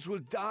subjects will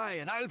die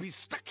and I'll be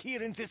stuck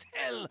here in this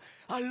hell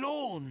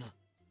alone.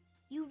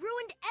 You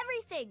ruined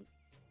everything!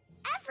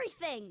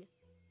 Everything!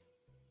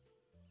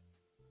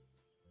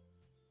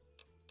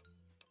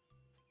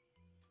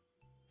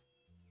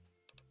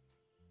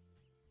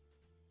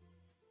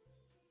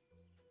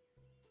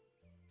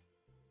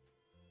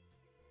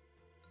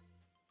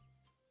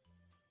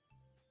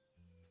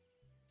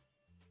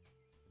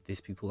 These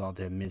people are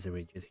their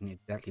misery, getting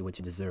exactly what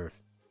you deserve.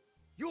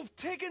 You've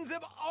taken them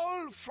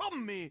all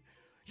from me.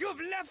 You've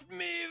left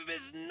me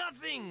with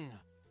nothing.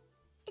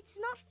 It's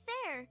not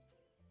fair.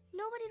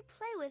 Nobody to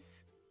play with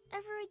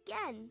ever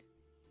again.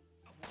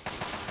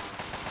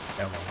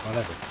 well,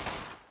 whatever.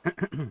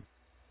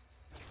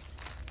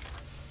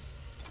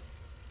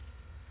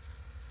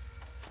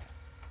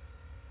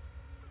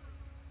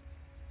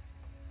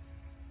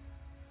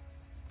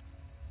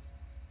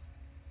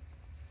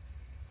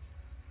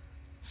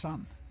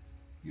 Son,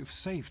 you've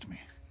saved me.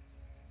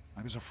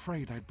 I was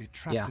afraid I'd be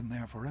trapped in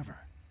there forever.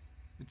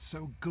 It's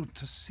so good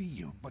to see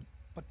you, but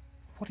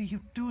what are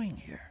you doing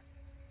here?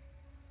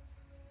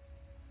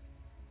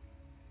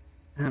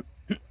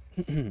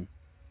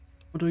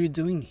 What are you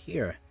doing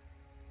here?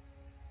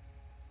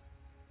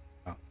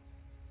 Oh.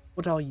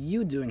 What are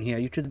you doing here?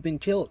 You should have been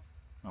killed.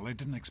 Well, I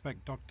didn't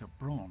expect Dr.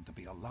 Braun to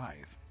be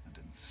alive and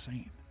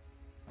insane.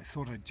 I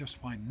thought I'd just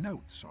find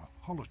notes or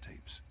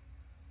holotapes.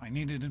 I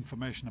needed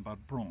information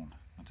about Braun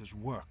and his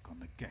work on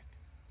the Gek.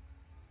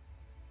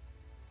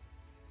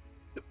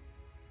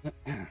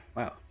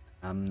 Wow.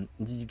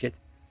 Did you get the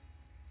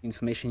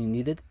information you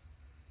needed?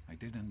 I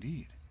did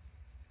indeed.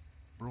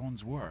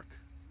 Braun's work,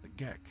 the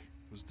Gek,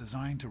 was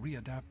designed to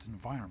readapt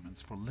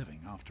environments for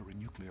living after a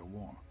nuclear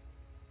war.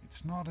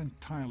 It's not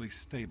entirely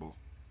stable,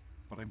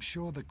 but I'm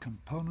sure that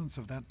components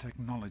of that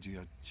technology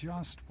are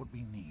just what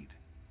we need,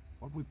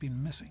 what we've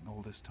been missing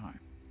all this time.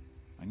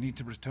 I need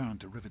to return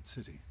to Rivet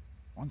City.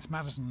 Once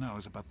Madison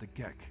knows about the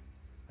Gek,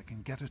 I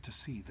can get her to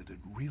see that it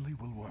really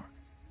will work.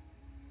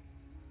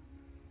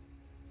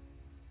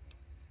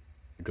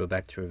 You go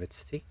back to Rivet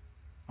City?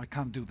 I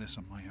can't do this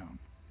on my own.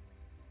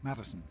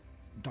 Madison,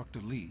 Dr.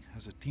 Lee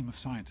has a team of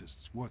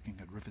scientists working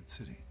at Rivet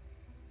City.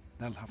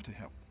 They'll have to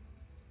help.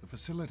 The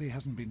facility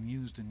hasn't been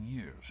used in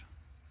years.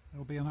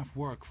 There'll be enough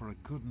work for a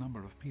good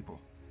number of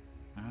people,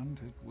 and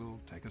it will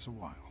take us a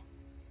while.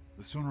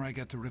 The sooner I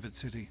get to Rivet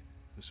City,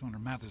 the sooner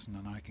Madison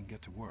and I can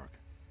get to work.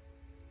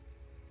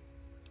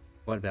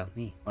 What about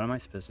me? What am I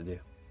supposed to do?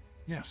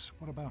 Yes,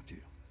 what about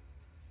you?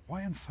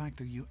 Why in fact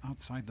are you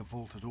outside the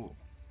vault at all?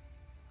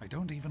 I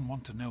don't even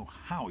want to know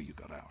how you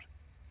got out.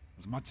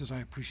 As much as I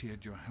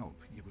appreciate your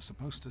help, you were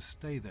supposed to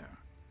stay there,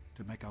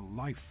 to make a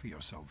life for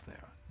yourself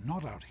there,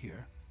 not out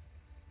here.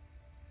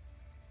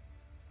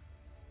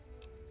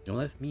 You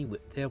left me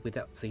there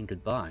without saying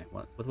goodbye.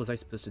 What was I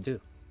supposed to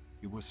do?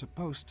 You were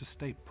supposed to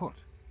stay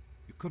put.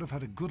 You could have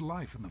had a good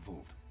life in the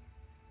vault.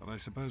 But I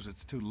suppose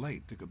it's too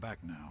late to go back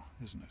now,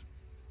 isn't it?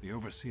 The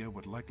Overseer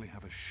would likely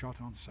have a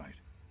shot on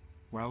sight.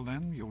 Well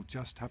then, you'll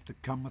just have to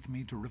come with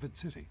me to Rivet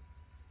City.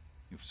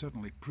 You've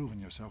certainly proven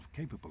yourself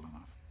capable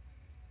enough.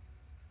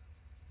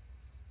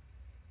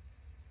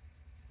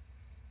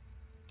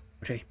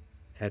 Okay,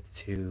 let's head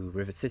to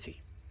Rivet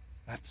City.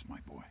 That's my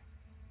boy.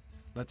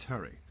 Let's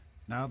hurry.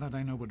 Now that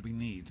I know what we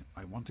need,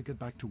 I want to get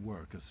back to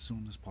work as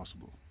soon as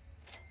possible.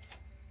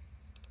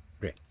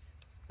 Great.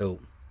 So,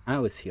 I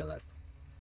was here last